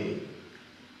for me.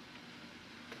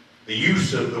 The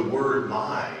use of the word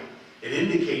my, it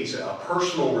indicates a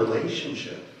personal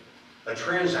relationship. A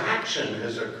transaction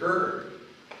has occurred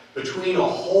between a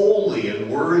holy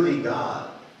and worthy God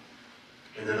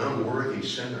and an unworthy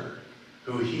sinner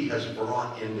who he has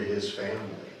brought into his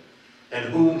family and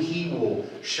whom he will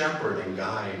shepherd and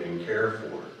guide and care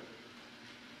for.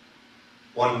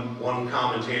 One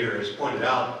commentator has pointed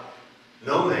out,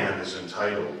 no man is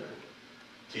entitled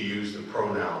to use the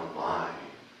pronoun my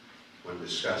when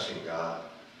discussing God,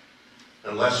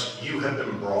 unless you have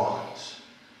been brought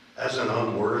as an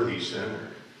unworthy sinner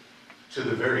to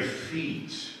the very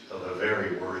feet of a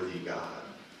very worthy God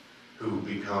who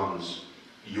becomes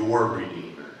your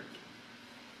Redeemer,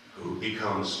 who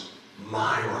becomes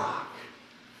my rock,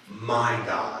 my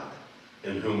God,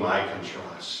 in whom I can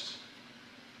trust.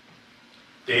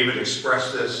 David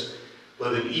expressed this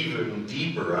with an even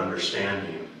deeper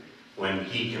understanding when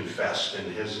he confessed in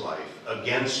his life,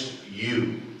 against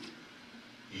you,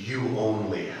 you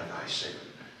only have I sinned.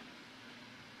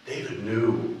 David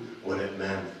knew what it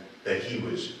meant that he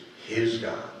was his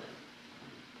God.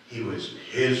 He was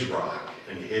his rock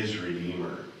and his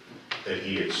Redeemer that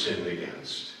he had sinned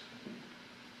against.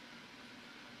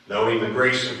 Knowing the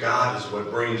grace of God is what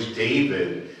brings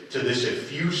David to this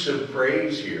effusive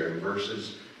praise here in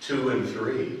verses 2 and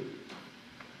 3.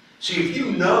 See, if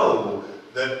you know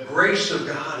the grace of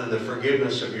God and the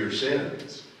forgiveness of your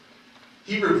sins,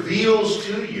 he reveals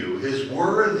to you his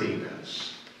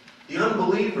worthiness. The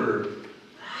unbeliever,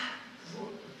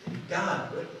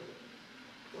 God,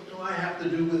 what do I have to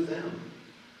do with them?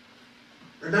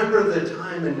 Remember the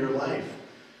time in your life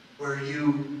where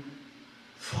you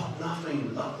thought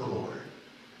nothing of the Lord,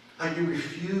 how you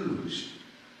refused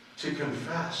to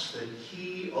confess that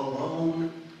he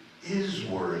alone is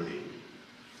worthy.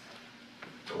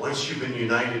 But once you've been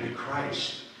united to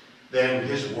Christ, then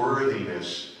his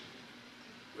worthiness,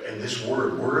 and this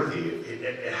word worthy,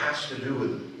 it has to do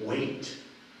with weight.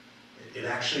 It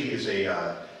actually is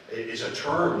a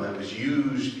term that was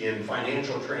used in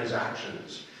financial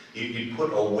transactions. You'd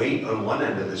put a weight on one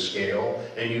end of the scale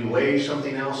and you weigh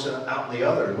something else out the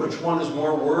other. Which one is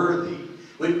more worthy?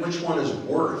 Which one is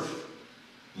worth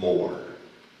more?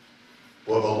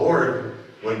 Well, the Lord,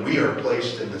 when we are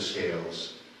placed in the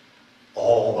scales,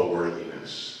 all the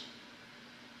worthiness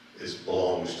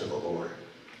belongs to the Lord.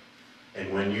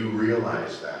 And when you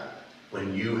realize that,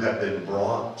 when you have been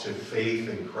brought to faith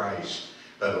in Christ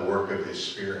by the work of his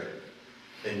Spirit,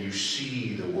 then you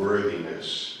see the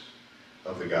worthiness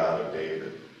of the God of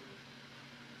David.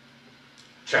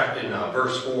 In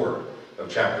verse 4 of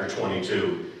chapter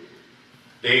 22,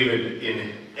 David,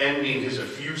 in ending his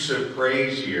effusive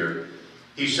praise here,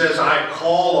 He says, I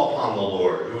call upon the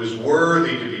Lord, who is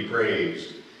worthy to be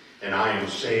praised, and I am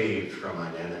saved from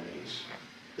mine enemies.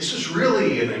 This is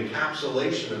really an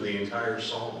encapsulation of the entire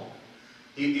psalm.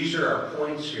 These are our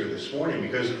points here this morning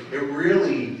because it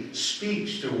really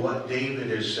speaks to what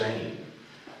David is saying.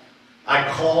 I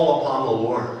call upon the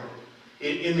Lord.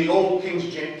 In the old King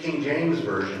James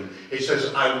Version, it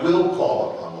says, I will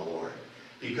call upon the Lord.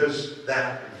 Because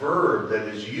that verb that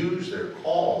is used there,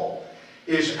 call,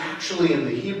 is actually in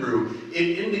the Hebrew,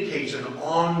 it indicates an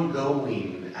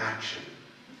ongoing action.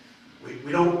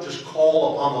 We don't just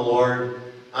call upon the Lord,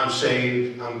 I'm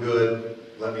saved, I'm good,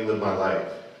 let me live my life.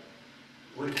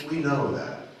 We know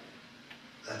that.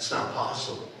 That's not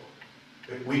possible.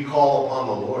 We call upon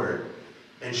the Lord,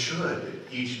 and should,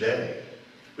 each day.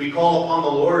 We call upon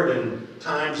the Lord in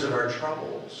times of our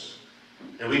troubles.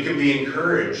 And we can be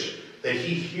encouraged that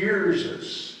He hears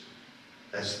us,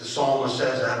 as the psalmist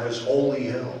says, out of His holy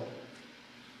hill.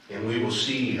 And we will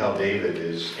see how David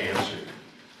is answered.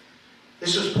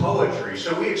 This is poetry,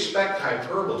 so we expect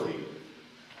hyperbole.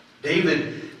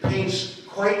 David paints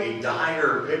quite a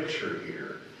dire picture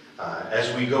here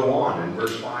as we go on in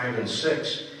verse 5 and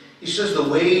 6. He says, the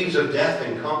waves of death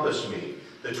encompassed me.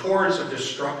 The torrents of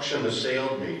destruction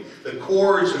assailed me. The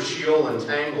cords of Sheol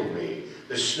entangled me.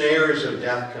 The snares of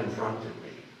death confronted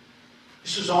me.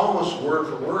 This is almost word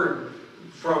for word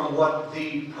from what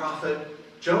the prophet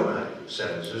Jonah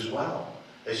says as well.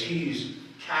 As he's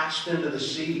cast into the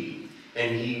sea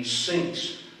and he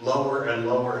sinks lower and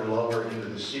lower and lower into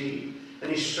the sea. And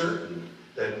he's certain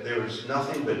that there is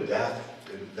nothing but death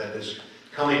that is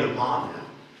coming upon him.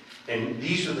 And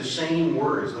these are the same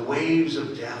words, the waves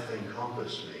of death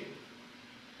encompass me.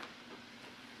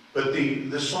 But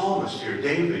the psalmist here,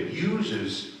 David,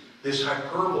 uses this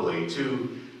hyperbole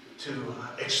to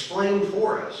explain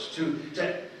for us, to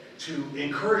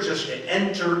encourage us to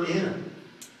enter in.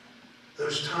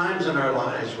 Those times in our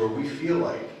lives where we feel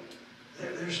like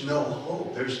there's no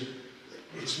hope.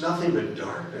 It's nothing but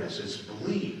darkness. It's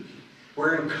bleak.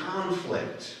 We're in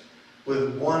conflict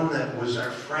with one that was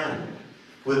our friend,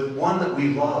 with one that we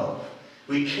love.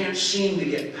 We can't seem to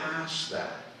get past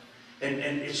that. And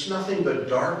it's nothing but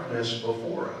darkness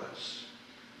before us.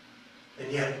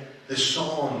 And yet, this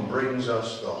psalm brings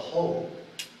us the hope.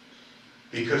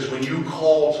 Because when you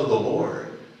call to the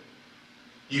Lord,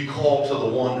 you call to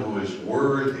the one who is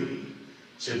worthy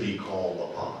to be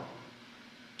called upon.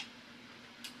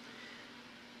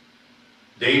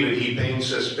 David, he paints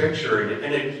this picture,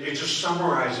 and it just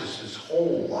summarizes his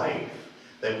whole life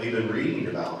that we've been reading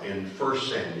about in 1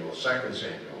 Samuel, 2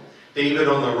 Samuel. David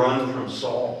on the run from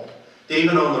Saul.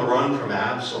 David on the run from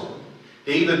Absalom.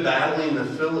 David battling the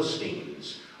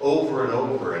Philistines over and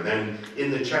over. And then in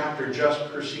the chapter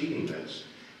just preceding this,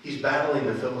 he's battling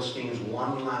the Philistines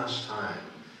one last time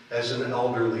as an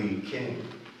elderly king.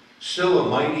 Still a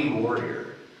mighty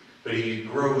warrior, but he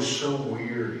grows so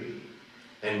weary.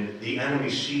 And the enemy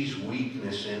sees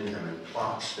weakness in him and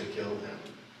plots to kill him.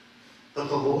 But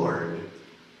the Lord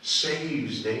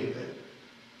saves David.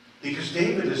 Because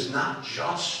David is not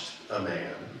just a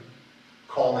man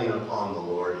calling upon the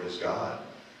Lord his God.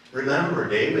 Remember,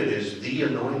 David is the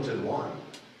anointed one.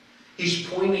 He's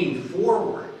pointing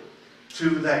forward to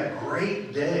that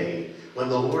great day when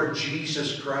the Lord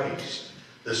Jesus Christ,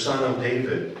 the Son of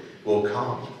David, will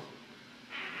come.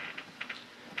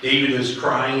 David is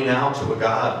crying out to a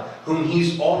God whom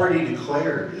he's already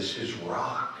declared is his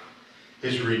rock,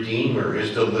 his redeemer,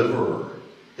 his deliverer,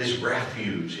 his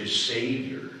refuge, his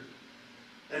savior.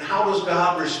 And how does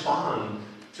God respond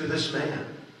to this man?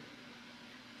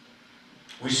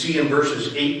 We see in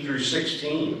verses 8 through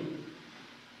 16.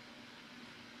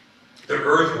 The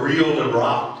earth reeled and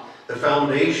rocked. The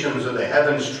foundations of the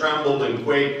heavens trembled and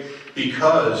quaked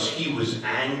because he was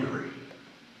angry.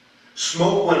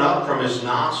 Smoke went up from his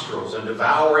nostrils and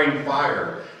devouring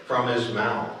fire from his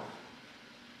mouth.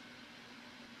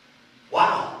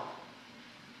 Wow.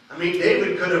 I mean,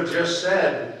 David could have just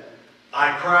said,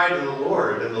 I cried to the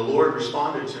Lord, and the Lord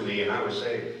responded to me, and I was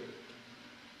saved.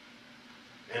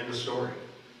 End of story.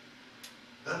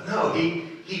 But no,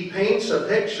 he paints a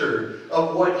picture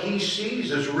of what he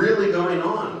sees is really going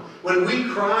on. When we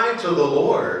cry to the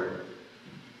Lord,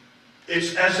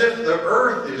 it's as if the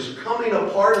earth is coming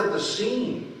apart at the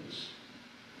seams.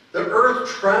 The earth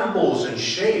trembles and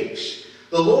shakes.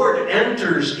 The Lord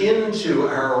enters into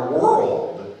our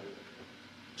world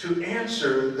to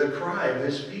answer the cry of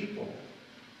his people.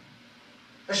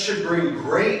 That should bring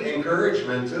great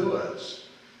encouragement to us.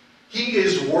 He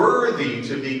is worthy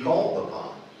to be called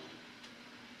upon.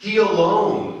 He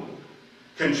alone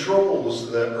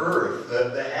controls the earth,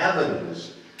 the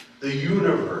heavens, the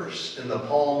universe in the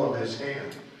palm of his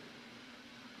hand.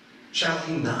 Shall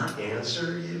he not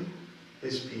answer you,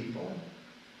 his people?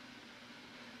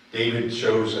 David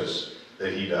shows us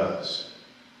that he does.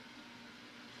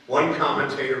 One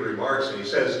commentator remarks, and he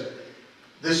says,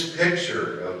 this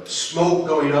picture of smoke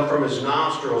going up from his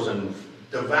nostrils and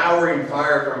devouring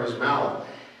fire from his mouth,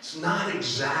 it's not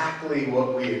exactly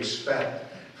what we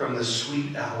expect from the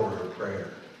sweet hour of prayer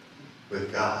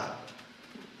with God.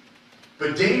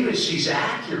 But David sees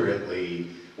accurately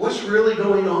what's really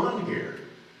going on here.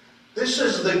 This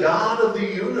is the God of the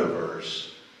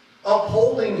universe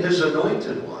upholding his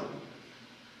anointed one.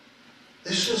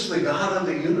 This is the God of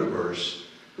the universe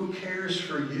who cares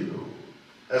for you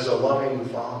as a loving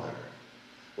father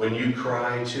when you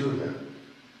cry to him.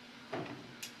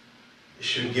 It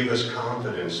should give us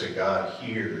confidence that God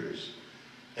hears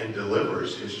and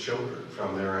delivers his children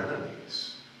from their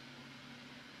enemies.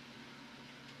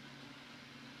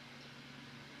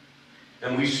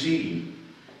 And we see,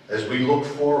 as we look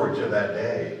forward to that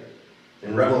day,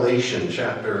 in Revelation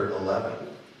chapter 11,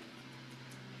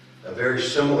 a very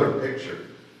similar picture.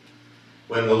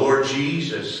 When the Lord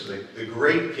Jesus, the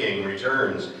great King,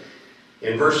 returns,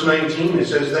 in verse 19 it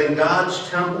says, then God's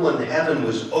temple in heaven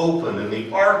was open, and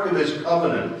the ark of his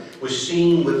covenant was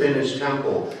seen within his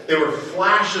temple. There were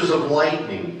flashes of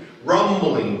lightning,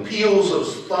 rumbling, peals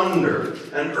of thunder,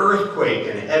 an earthquake,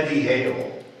 and heavy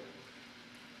hail.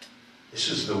 This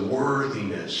is the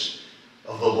worthiness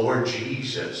of the Lord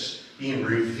Jesus being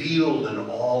revealed in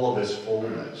all of his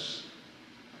fullness.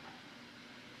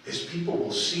 His people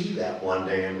will see that one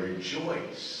day and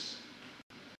rejoice.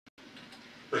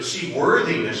 But see,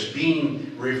 worthiness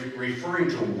being referring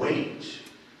to weight.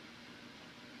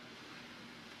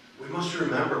 We must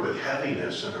remember with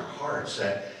heaviness in our hearts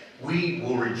that we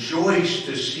will rejoice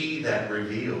to see that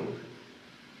revealed.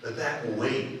 That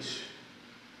weight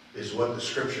is what the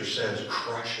scripture says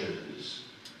crushes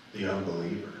the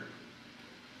unbeliever.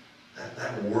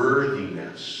 That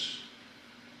worthiness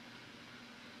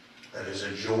that is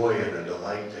a joy and a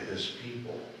delight to his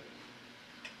people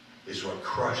is what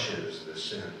crushes the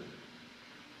sin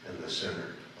and the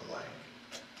sinner alike.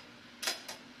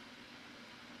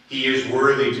 He is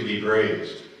worthy to be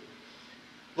praised.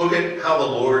 Look at how the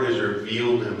Lord has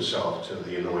revealed himself to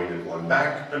the anointed one.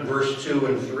 Back in verse 2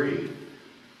 and 3.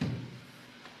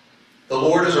 The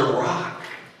Lord is a rock.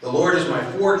 The Lord is my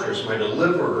fortress, my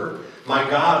deliverer, my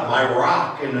God, my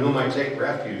rock in whom I take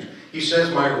refuge. He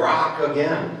says, my rock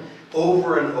again.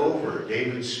 Over and over,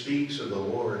 David speaks of the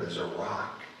Lord as a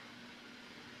rock.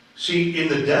 See, in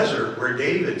the desert where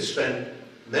David spent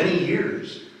many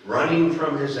years running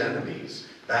from his enemies,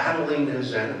 battling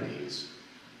his enemies,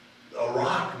 a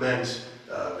rock meant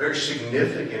very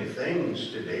significant things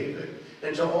to David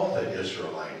and to all the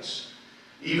Israelites.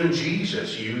 Even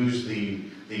Jesus used the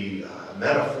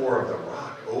metaphor of the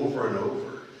rock over and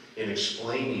over in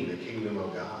explaining the kingdom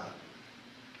of God.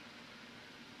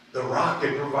 The rock,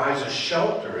 it provides a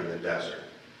shelter in the desert.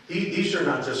 These are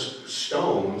not just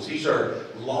stones. These are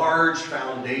large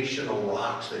foundational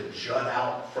rocks that jut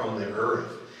out from the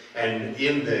earth. And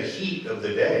in the heat of the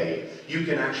day, you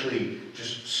can actually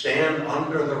just stand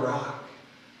under the rock.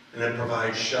 And it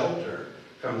provides shelter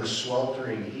from the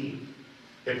sweltering heat.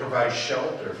 It provides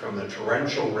shelter from the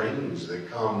torrential rains that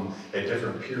come at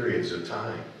different periods of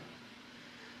time.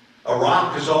 A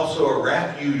rock is also a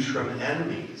refuge from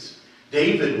enemies.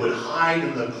 David would hide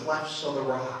in the clefts of the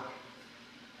rock,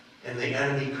 and the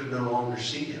enemy could no longer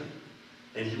see him.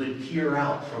 And he would peer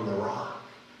out from the rock,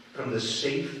 from the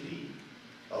safety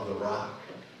of the rock.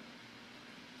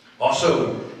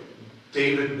 Also,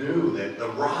 David knew that the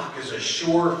rock is a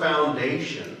sure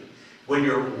foundation. When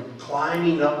you're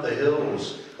climbing up the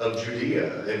hills of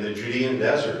Judea, in the Judean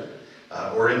desert,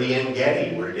 or in the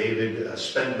En-Gedi, where David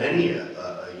spent many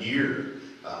a year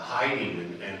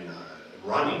hiding and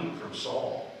running from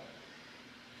Saul,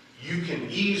 you can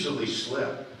easily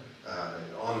slip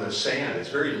on the sand. It's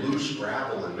very loose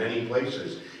gravel in many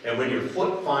places. And when your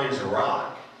foot finds a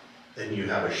rock, then you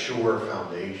have a sure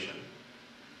foundation.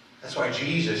 That's why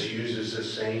Jesus uses the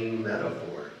same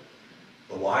metaphor.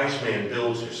 The wise man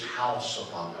builds his house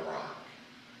upon the rock.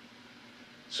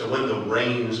 So when the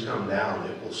rains come down,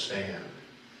 it will stand.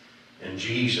 And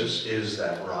Jesus is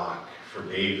that rock for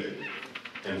David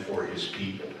and for his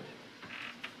people.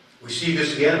 We see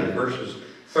this again in verses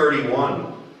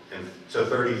 31 to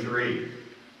 33.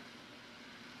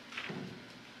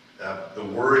 The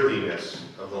worthiness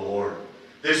of the Lord.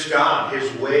 This God,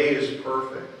 his way is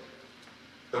perfect.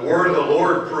 The word of the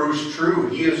Lord proves true.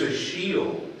 He is a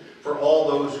shield for all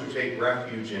those who take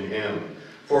refuge in him.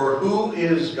 For who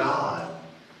is God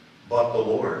but the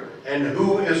Lord? and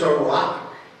who is a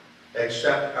rock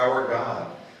except our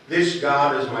God? This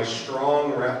God is my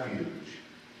strong refuge,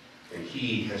 and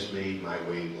he has made my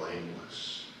way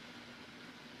blameless.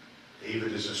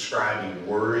 David is ascribing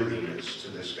worthiness to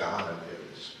this God of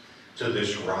his, to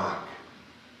this rock.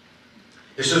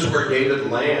 This is where David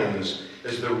lands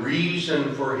as the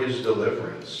reason for his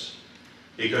deliverance,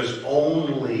 because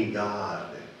only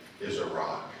God is a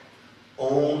rock.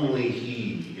 Only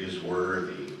he is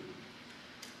worthy.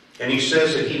 And he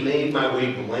says that he made my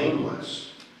way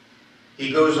blameless.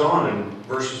 He goes on in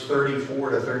verses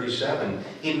 34 to 37.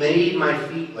 He made my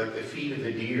feet like the feet of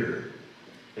a deer,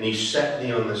 and he set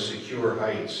me on the secure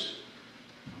heights.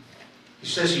 He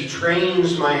says he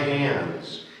trains my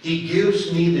hands. He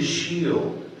gives me the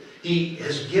shield. He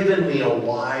has given me a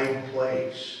wide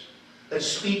place. That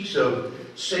speaks of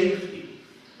safety.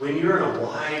 When you're in a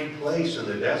wide place in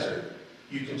the desert,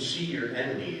 you can see your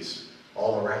enemies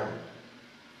all around.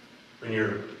 When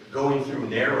you're going through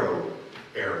narrow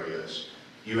areas,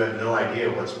 you have no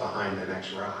idea what's behind the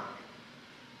next rock.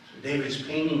 So David's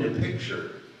painting a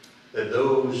picture that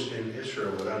those in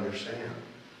Israel would understand.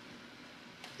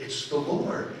 It's the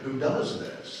Lord who does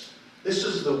this. This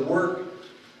is the work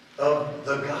of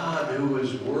the God who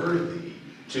is worthy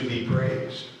to be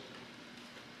praised.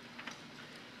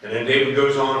 And then David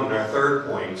goes on in our third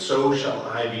point, so shall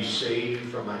I be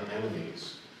saved from my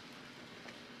enemies.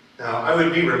 Now, I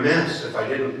would be remiss if I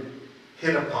didn't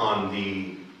hit upon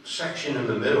the section in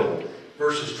the middle,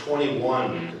 verses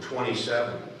 21 to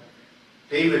 27.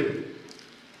 David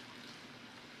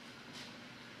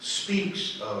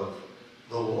speaks of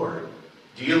the Lord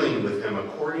dealing with him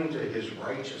according to his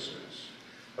righteousness.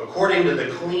 According to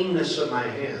the cleanness of my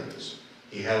hands,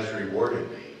 he has rewarded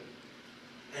me.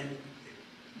 And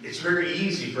it's very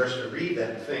easy for us to read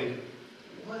that and think,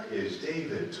 what is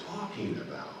David talking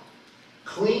about?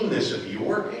 Cleanness of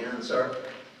your hands? Are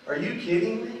you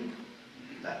kidding me?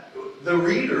 The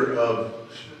reader of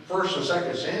 1st and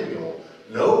 2nd Samuel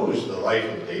knows the life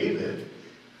of David.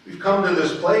 We've come to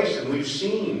this place and we've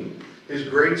seen his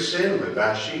great sin with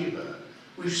Bathsheba.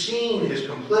 We've seen his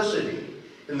complicity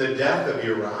in the death of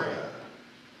Uriah.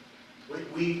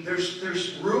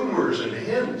 There's rumors and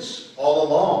hints all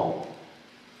along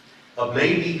of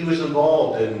maybe he was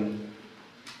involved in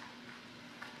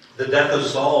the death of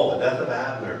Saul, the death of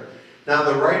Abner. Now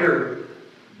the writer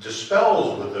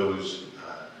dispels with those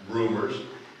rumors,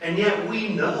 and yet we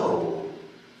know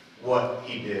what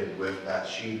he did with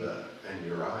Bathsheba and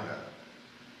Uriah.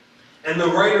 And the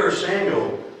writer of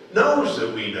Samuel knows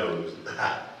that we know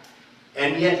that,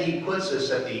 and yet he puts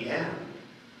us at the end,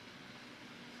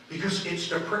 because it's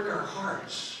to prick our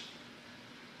hearts,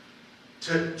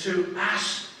 to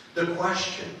ask the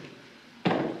question,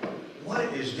 what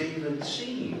is David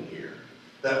seeing here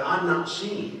that I'm not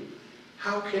seeing?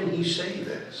 How can he say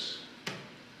this?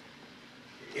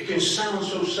 It can sound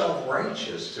so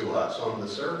self-righteous to us on the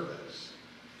surface.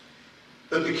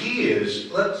 But the key is,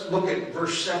 let's look at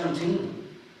verse 17.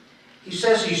 He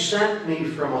says he sent me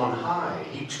from on high.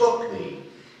 He took me.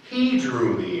 He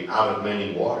drew me out of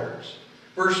many waters.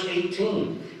 Verse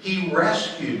 18, he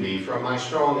rescued me from my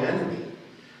strong enemy,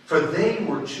 for they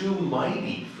were too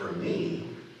mighty for me.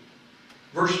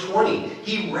 Verse 20,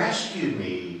 he rescued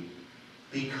me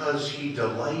because he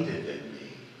delighted in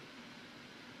me.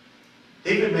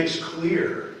 David makes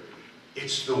clear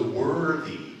it's the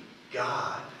worthy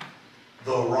God,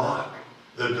 the rock,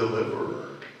 the deliverer,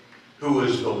 who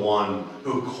is the one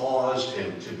who caused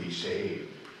him to be saved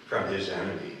from his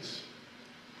enemies.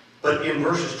 But in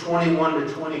verses 21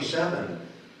 to 27,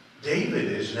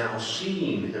 David is now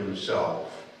seeing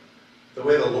himself the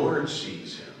way the Lord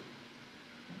sees him.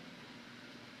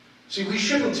 See, we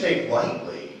shouldn't take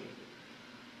lightly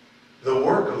the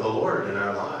work of the Lord in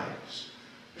our lives.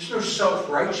 There's no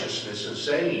self-righteousness in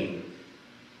saying,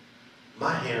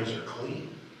 my hands are clean.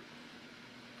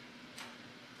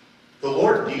 The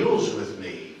Lord deals with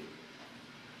me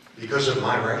because of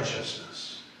my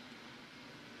righteousness.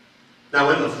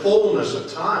 Now, in the fullness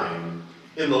of time,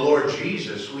 in the Lord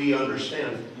Jesus, we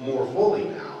understand more fully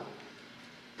now.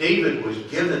 David was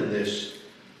given this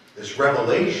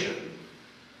revelation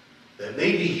that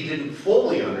maybe he didn't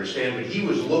fully understand, but he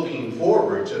was looking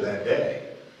forward to that day.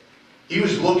 He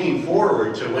was looking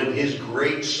forward to when his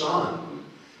great son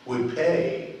would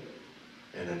pay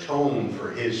and atone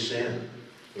for his sin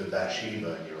with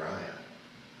Bathsheba and Uriah.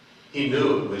 He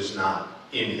knew it was not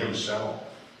in himself.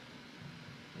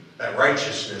 That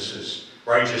righteousness is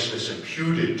righteousness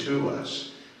imputed to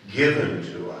us, given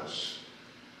to us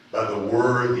by the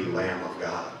worthy Lamb of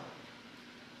God.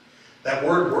 That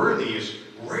word worthy is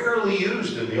rarely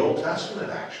used in the Old Testament,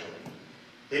 actually.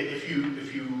 If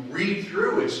you read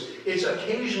through, it's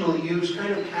occasionally used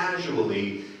kind of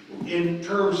casually in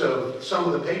terms of some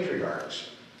of the patriarchs,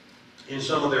 in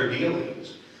some of their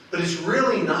dealings. But it's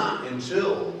really not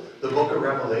until the book of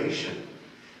Revelation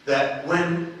that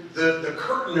when the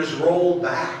curtain is rolled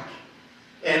back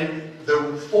and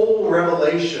the full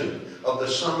revelation of the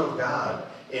Son of God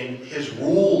and his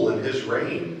rule and his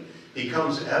reign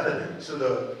becomes evident to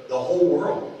the whole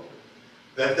world,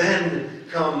 that then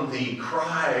come the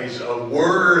cries of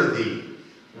worthy,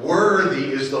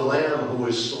 worthy is the Lamb who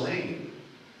is slain.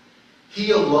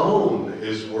 He alone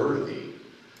is worthy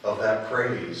of that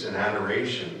praise and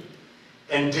adoration.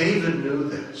 And David knew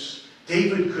this.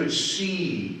 David could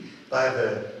see by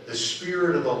the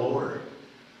Spirit of the Lord,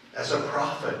 as a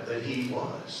prophet that he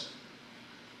was,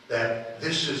 that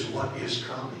this is what is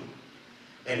coming.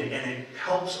 And it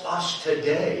helps us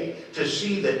today to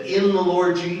see that in the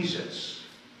Lord Jesus,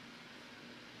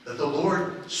 that the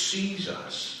Lord sees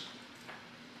us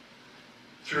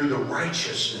through the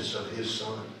righteousness of his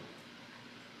Son.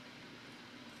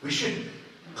 We should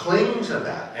cling to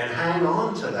that and hang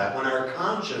on to that when our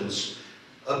conscience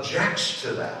objects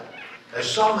to that as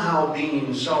somehow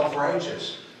being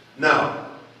self-righteous. No,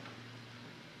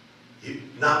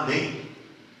 not me.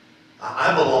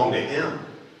 I belong to him.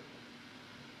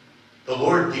 The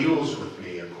Lord deals with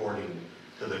me according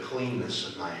to the cleanness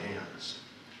of my hands.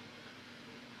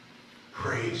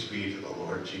 Praise be to the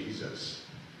Lord Jesus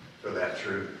for that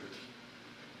truth.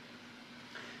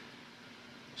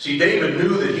 See, David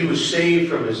knew that he was saved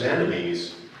from his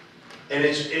enemies, and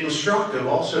it's instructive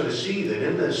also to see that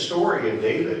in the story of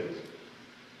David,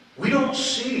 we don't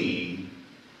see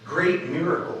great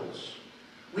miracles.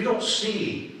 We don't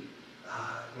see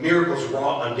miracles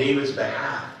wrought on David's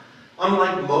behalf,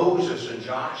 unlike Moses and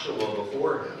Joshua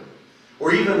before him,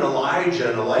 or even Elijah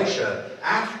and Elisha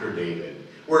after David,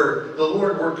 where the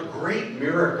Lord worked great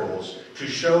miracles to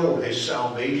show his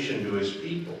salvation to his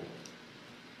people.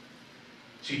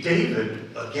 See, David,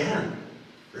 again,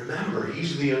 remember,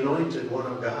 he's the anointed one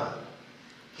of God.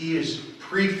 He is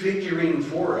prefiguring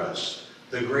for us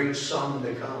the great Son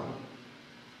to come.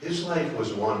 His life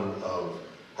was one of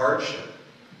hardship,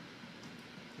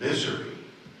 misery,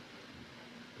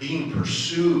 being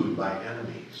pursued by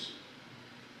enemies.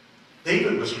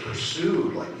 David was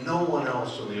pursued like no one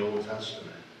else in the Old Testament.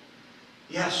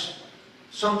 Yes,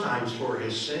 sometimes for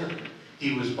his sin,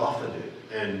 he was buffeted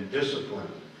and disciplined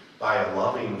by a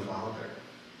loving Father.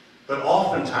 But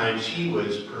oftentimes he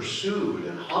was pursued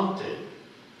and hunted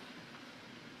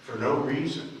for no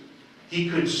reason. He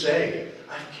could say,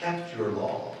 I've kept your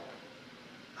law.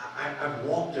 I've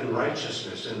walked in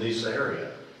righteousness in this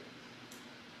area.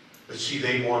 But see,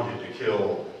 they wanted to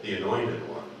kill the anointed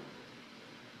one.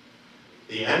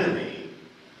 The enemy,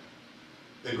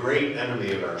 the great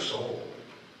enemy of our soul,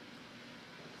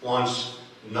 wants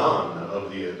none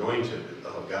of the anointed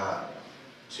of God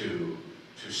to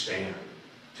stand,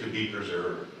 to be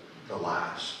preserved, to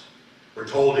last. We're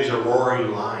told he's a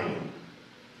roaring lion,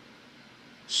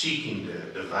 seeking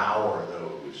to devour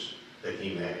those that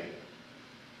he may.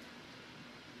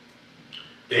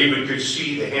 David could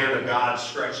see the hand of God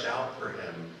stretched out for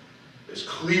him as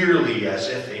clearly as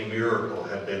if a miracle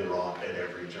had been wrought at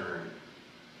every turn.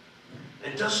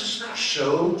 And does this not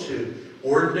show to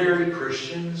ordinary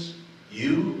Christians,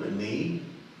 you and me,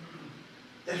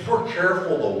 that if we're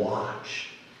careful to watch,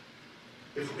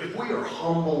 if we are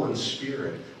humble in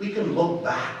spirit, we can look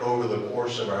back over the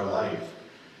course of our life,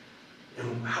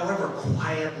 and however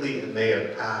quietly it may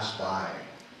have passed by,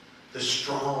 the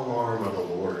strong arm of the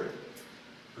Lord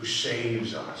who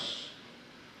saves us,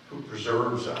 who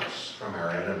preserves us from our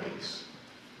enemies.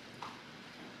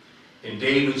 In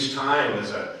David's time,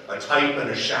 as a type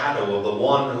and a shadow of the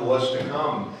one who was to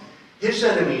come, his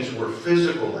enemies were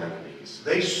physical enemies.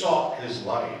 They sought his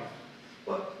life.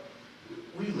 But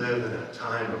we live in a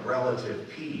time of relative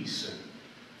peace,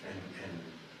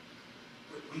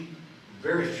 and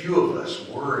very few of us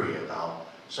worry about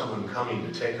someone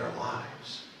coming to take our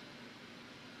lives.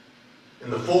 In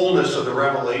the fullness of the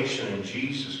revelation in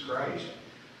Jesus Christ,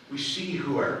 we see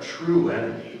who our true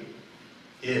enemy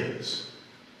is.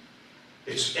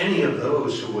 It's any of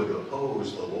those who would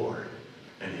oppose the Lord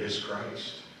and his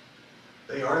Christ.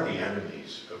 They are the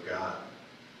enemies of God.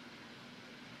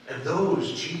 And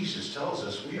those, Jesus tells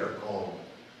us, we are called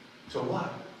to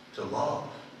what? To love,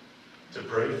 to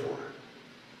pray for,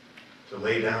 to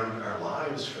lay down our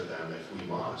lives for them if we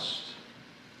must,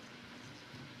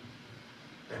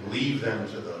 and leave them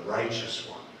to the righteous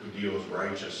one who deals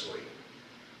righteously.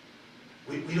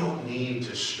 We don't need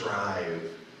to strive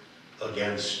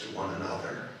against one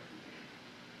another.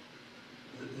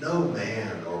 no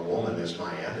man or woman is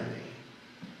my enemy.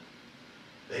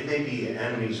 They may be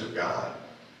enemies of God.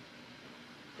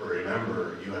 For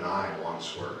remember, you and I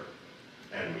once were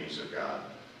enemies of God.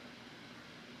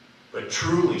 But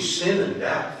truly, sin and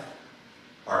death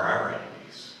are our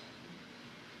enemies.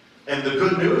 And the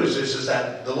good news is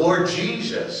that the Lord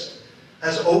Jesus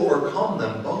has overcome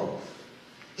them both.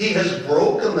 He has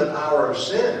broken the power of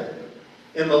sin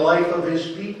in the life of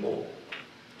his people.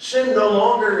 Sin no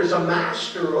longer is a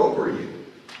master over you.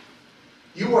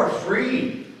 You are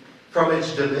free from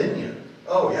its dominion.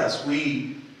 Oh yes,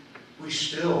 we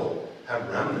still have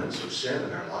remnants of sin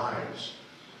in our lives.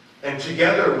 And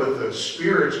together with the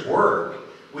Spirit's work,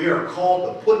 we are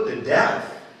called to put to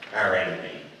death our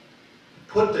enemy.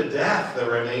 Put to death the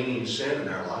remaining sin in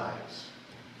our lives.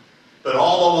 But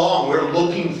all along, we're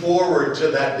looking forward to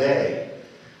that day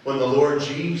when the Lord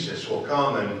Jesus will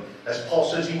come, and as Paul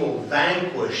says, he will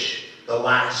vanquish the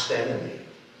last enemy.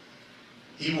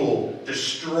 He will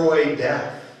destroy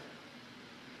death,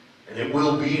 and it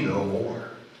will be no more.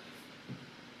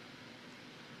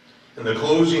 In the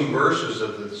closing verses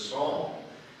of the psalm,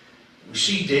 we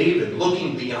see David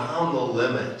looking beyond the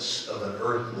limits of an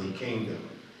earthly kingdom.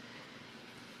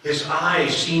 His eye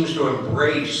seems to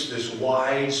embrace this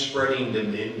wide-spreading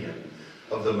dominion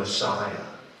of the Messiah,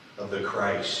 of the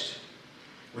Christ.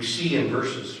 We see in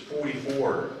verses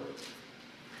 44,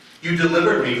 you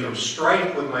delivered me from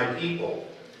strife with my people,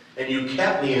 and you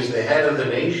kept me as the head of the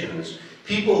nations.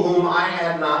 People whom I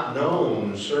had not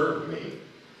known served me.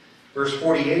 Verse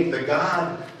 48, the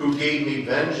God who gave me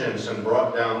vengeance and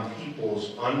brought down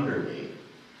peoples under me.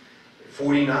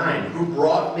 49, who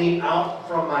brought me out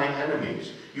from my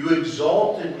enemies. You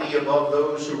exalted me above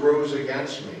those who rose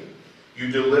against me.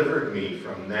 You delivered me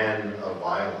from men of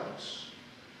violence.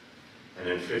 And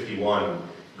in 51,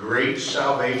 great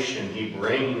salvation he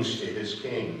brings to his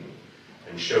king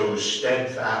and shows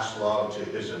steadfast love to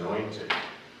his anointed,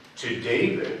 to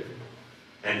David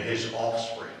and his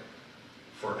offspring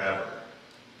forever.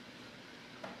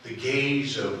 The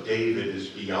gaze of David is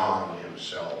beyond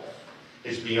himself,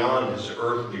 is beyond his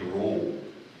earthly rule.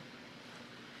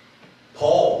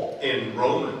 Paul, in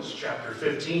Romans chapter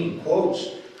 15, quotes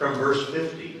from verse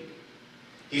 50.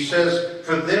 He says,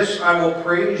 for this I will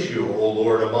praise you, O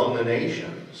Lord, among the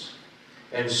nations,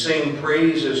 and sing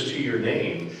praises to your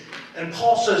name. And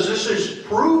Paul says this is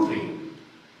proving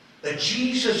that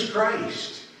Jesus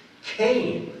Christ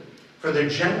came for the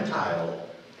Gentile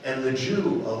and the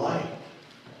Jew alike.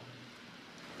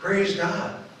 Praise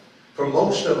God. For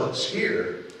most of us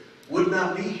here would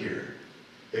not be here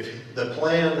if the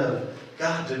plan of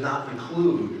God did not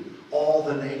include all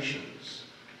the nations.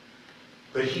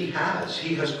 But he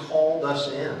has called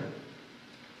us in.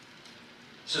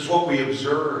 This is what we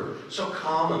observe so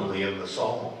commonly in the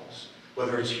Psalms,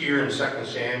 whether it's here in 2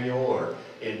 Samuel or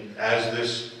as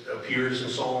this appears in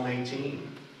Psalm 18.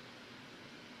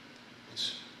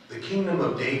 The kingdom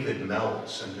of David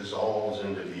melts and dissolves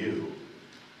into view.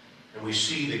 And we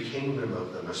see the kingdom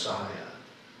of the Messiah.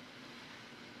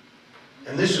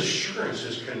 And this assurance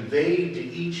is conveyed to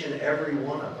each and every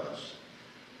one of us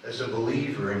as a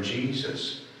believer in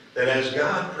Jesus, that as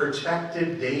God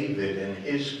protected David and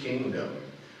his kingdom,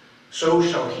 so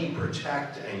shall he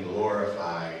protect and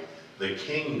glorify the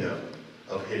kingdom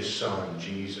of his Son,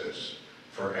 Jesus,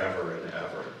 forever and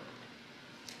ever.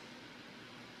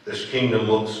 This kingdom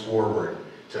looks forward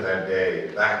to that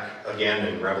day. Back again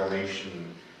in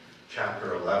Revelation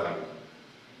chapter 11.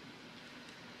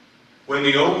 When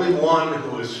the only one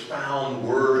who is found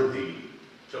worthy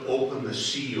to open the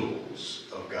seals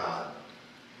of God,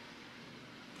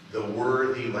 the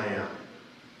worthy Lamb.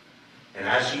 And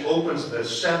as he opens the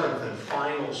seventh and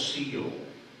final seal,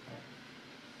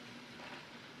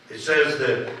 it says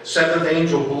the seventh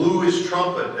angel blew his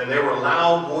trumpet, and there were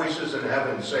loud voices in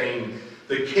heaven saying,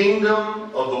 the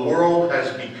kingdom of the world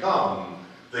has become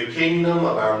the kingdom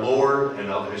of our Lord and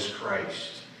of his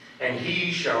Christ, and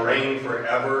he shall reign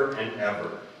forever and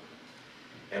ever.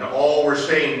 And all were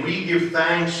saying, we give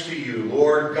thanks to you,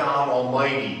 Lord God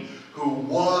Almighty, who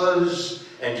was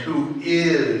and who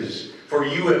is, for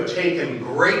you have taken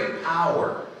great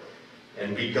power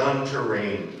and begun to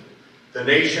reign. The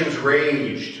nations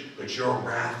raged, but your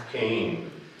wrath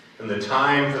came, and the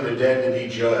time for the dead to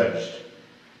be judged,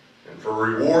 and for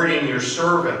rewarding your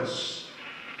servants,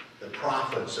 the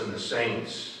prophets and the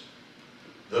saints,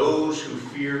 those who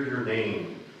fear your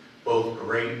name, both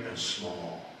great and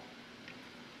small.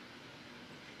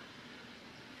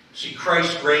 See,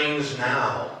 Christ reigns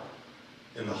now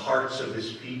in the hearts of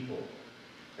his people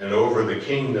and over the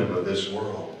kingdom of this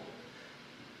world.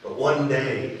 But one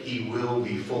day he will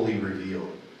be fully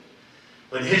revealed.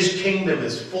 when his kingdom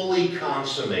is fully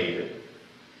consummated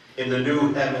in the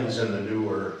new heavens and the new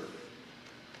earth.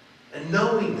 And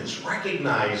knowing this,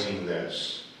 recognizing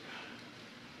this,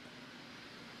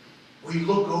 we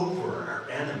look over our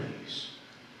enemies,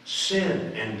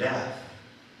 sin and death,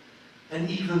 and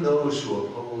even those who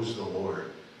oppose the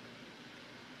Lord.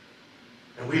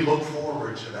 And we look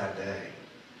forward to that day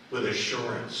with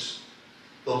assurance.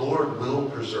 The Lord will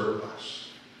preserve us.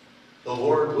 The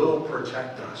Lord will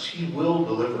protect us. He will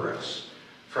deliver us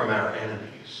from our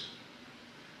enemies.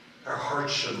 Our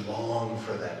hearts should long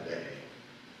for that day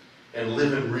and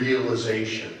live in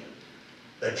realization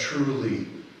that truly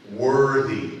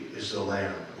worthy is the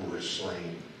Lamb who is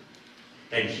slain.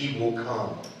 And he will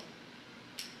come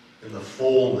in the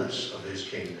fullness of his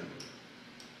kingdom.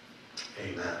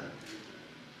 Amen.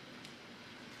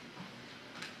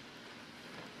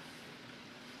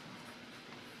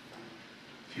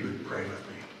 If you would pray with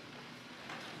me.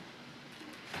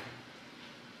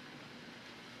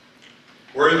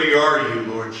 Worthy are you,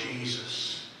 Lord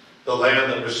Jesus, the Lamb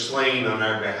that was slain on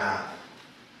our behalf.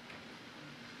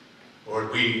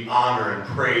 Lord, we honor and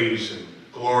praise and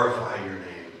glorify your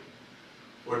name.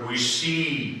 Lord, we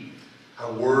see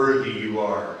how worthy you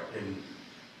are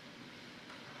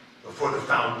before the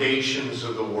foundations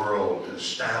of the world,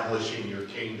 establishing your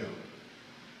kingdom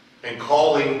and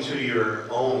calling to your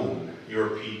own, your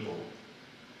people.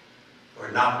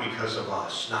 Lord, not because of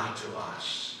us, not to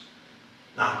us,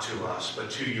 but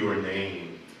to your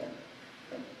name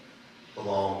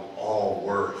belong all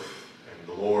worth and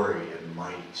glory and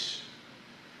might.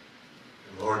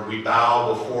 And Lord, we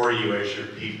bow before you as your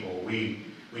people. We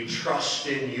trust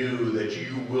in you that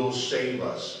you will save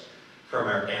us from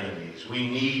our enemies. We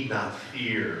need not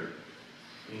fear.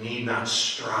 We need not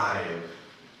strive.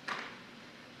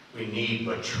 We need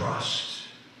but trust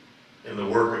in the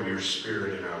work of your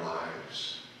Spirit in our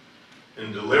lives,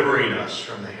 in delivering us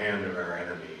from the hand of our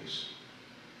enemies,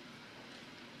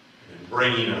 and in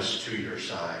bringing us to your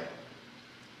side.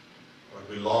 Lord,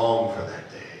 we long for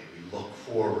that day. We look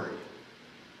forward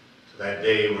to that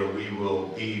day where we will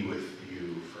be with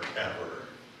you forever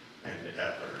and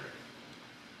ever.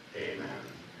 Amen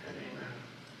and amen.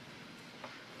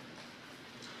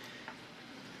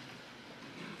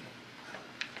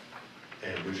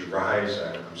 And would you rise?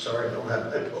 I'm sorry, I don't have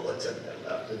my bulletin. I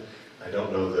left it. I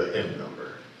don't know the hymn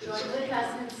number. Join with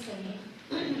us in singing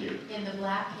Thank you. in the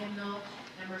black hymnal,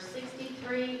 number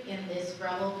 63, In This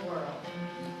Rebel World.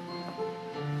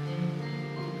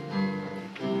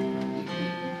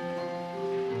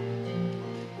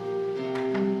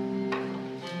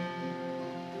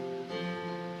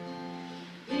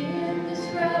 In this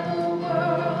rebel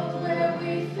world where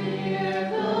we fear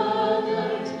the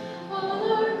light,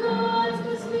 all our gods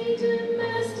must be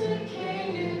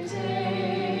domesticated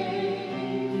today.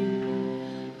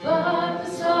 But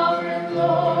the sovereign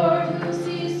Lord who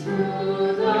sees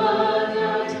through the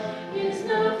night is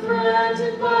not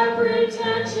threatened by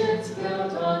pretensions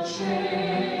built on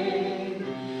shame.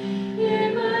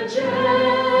 In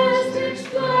majestic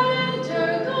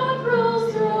splendor God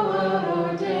rules throughout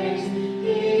our days.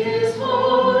 He is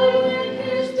holy in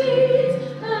his deeds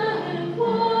and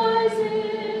wise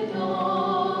in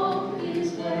all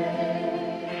his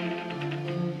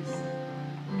ways.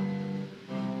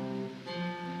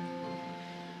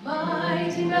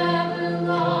 Mighty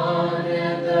Babylon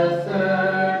and the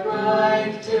Third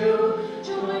Reich too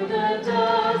join the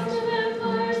dust of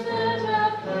empires that have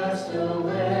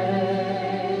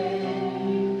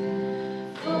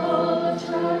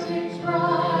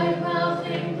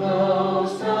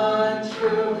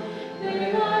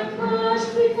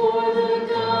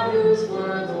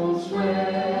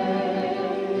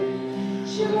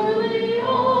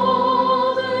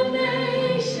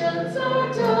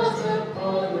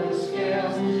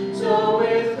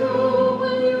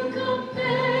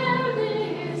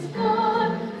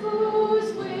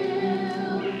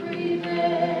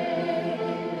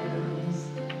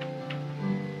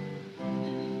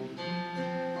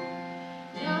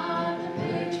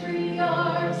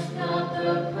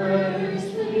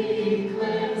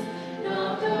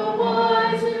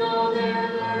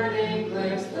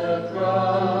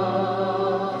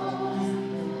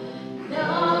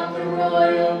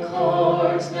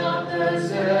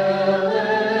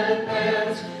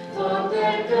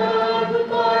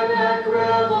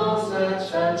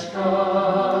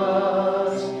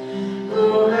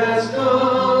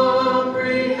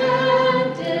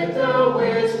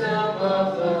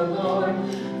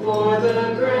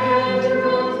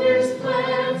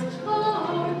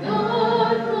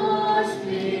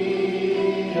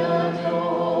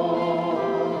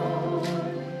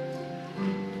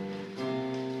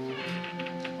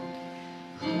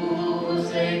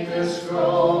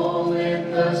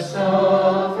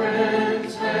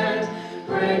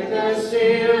the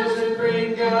seals and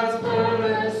bring God's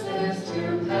purposes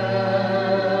to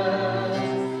pass.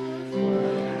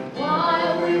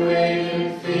 While we wait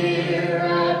in fear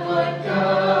at what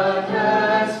God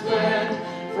has planned,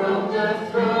 from the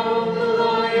throne the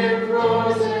lion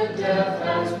roars and death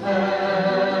has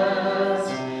passed.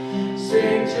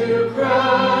 Sing to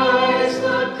Christ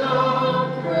the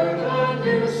Conqueror a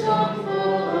new song full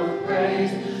of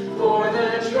praise, for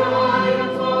the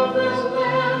triumph of the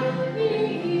Lamb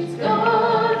means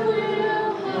God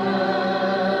will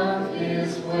have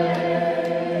His way.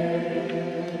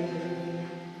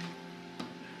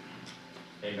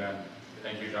 Amen.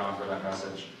 Thank you, John, for that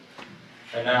message.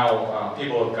 And now,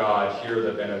 people of God, hear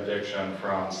the benediction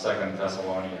from 2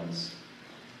 Thessalonians.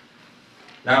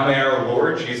 Now may our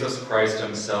Lord Jesus Christ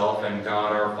himself and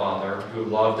God our Father, who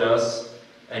loved us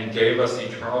and gave us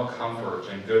eternal comfort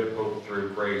and good hope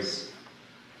through grace,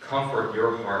 comfort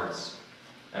your hearts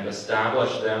and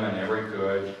establish them in every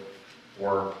good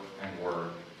work and word.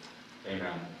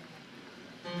 Amen.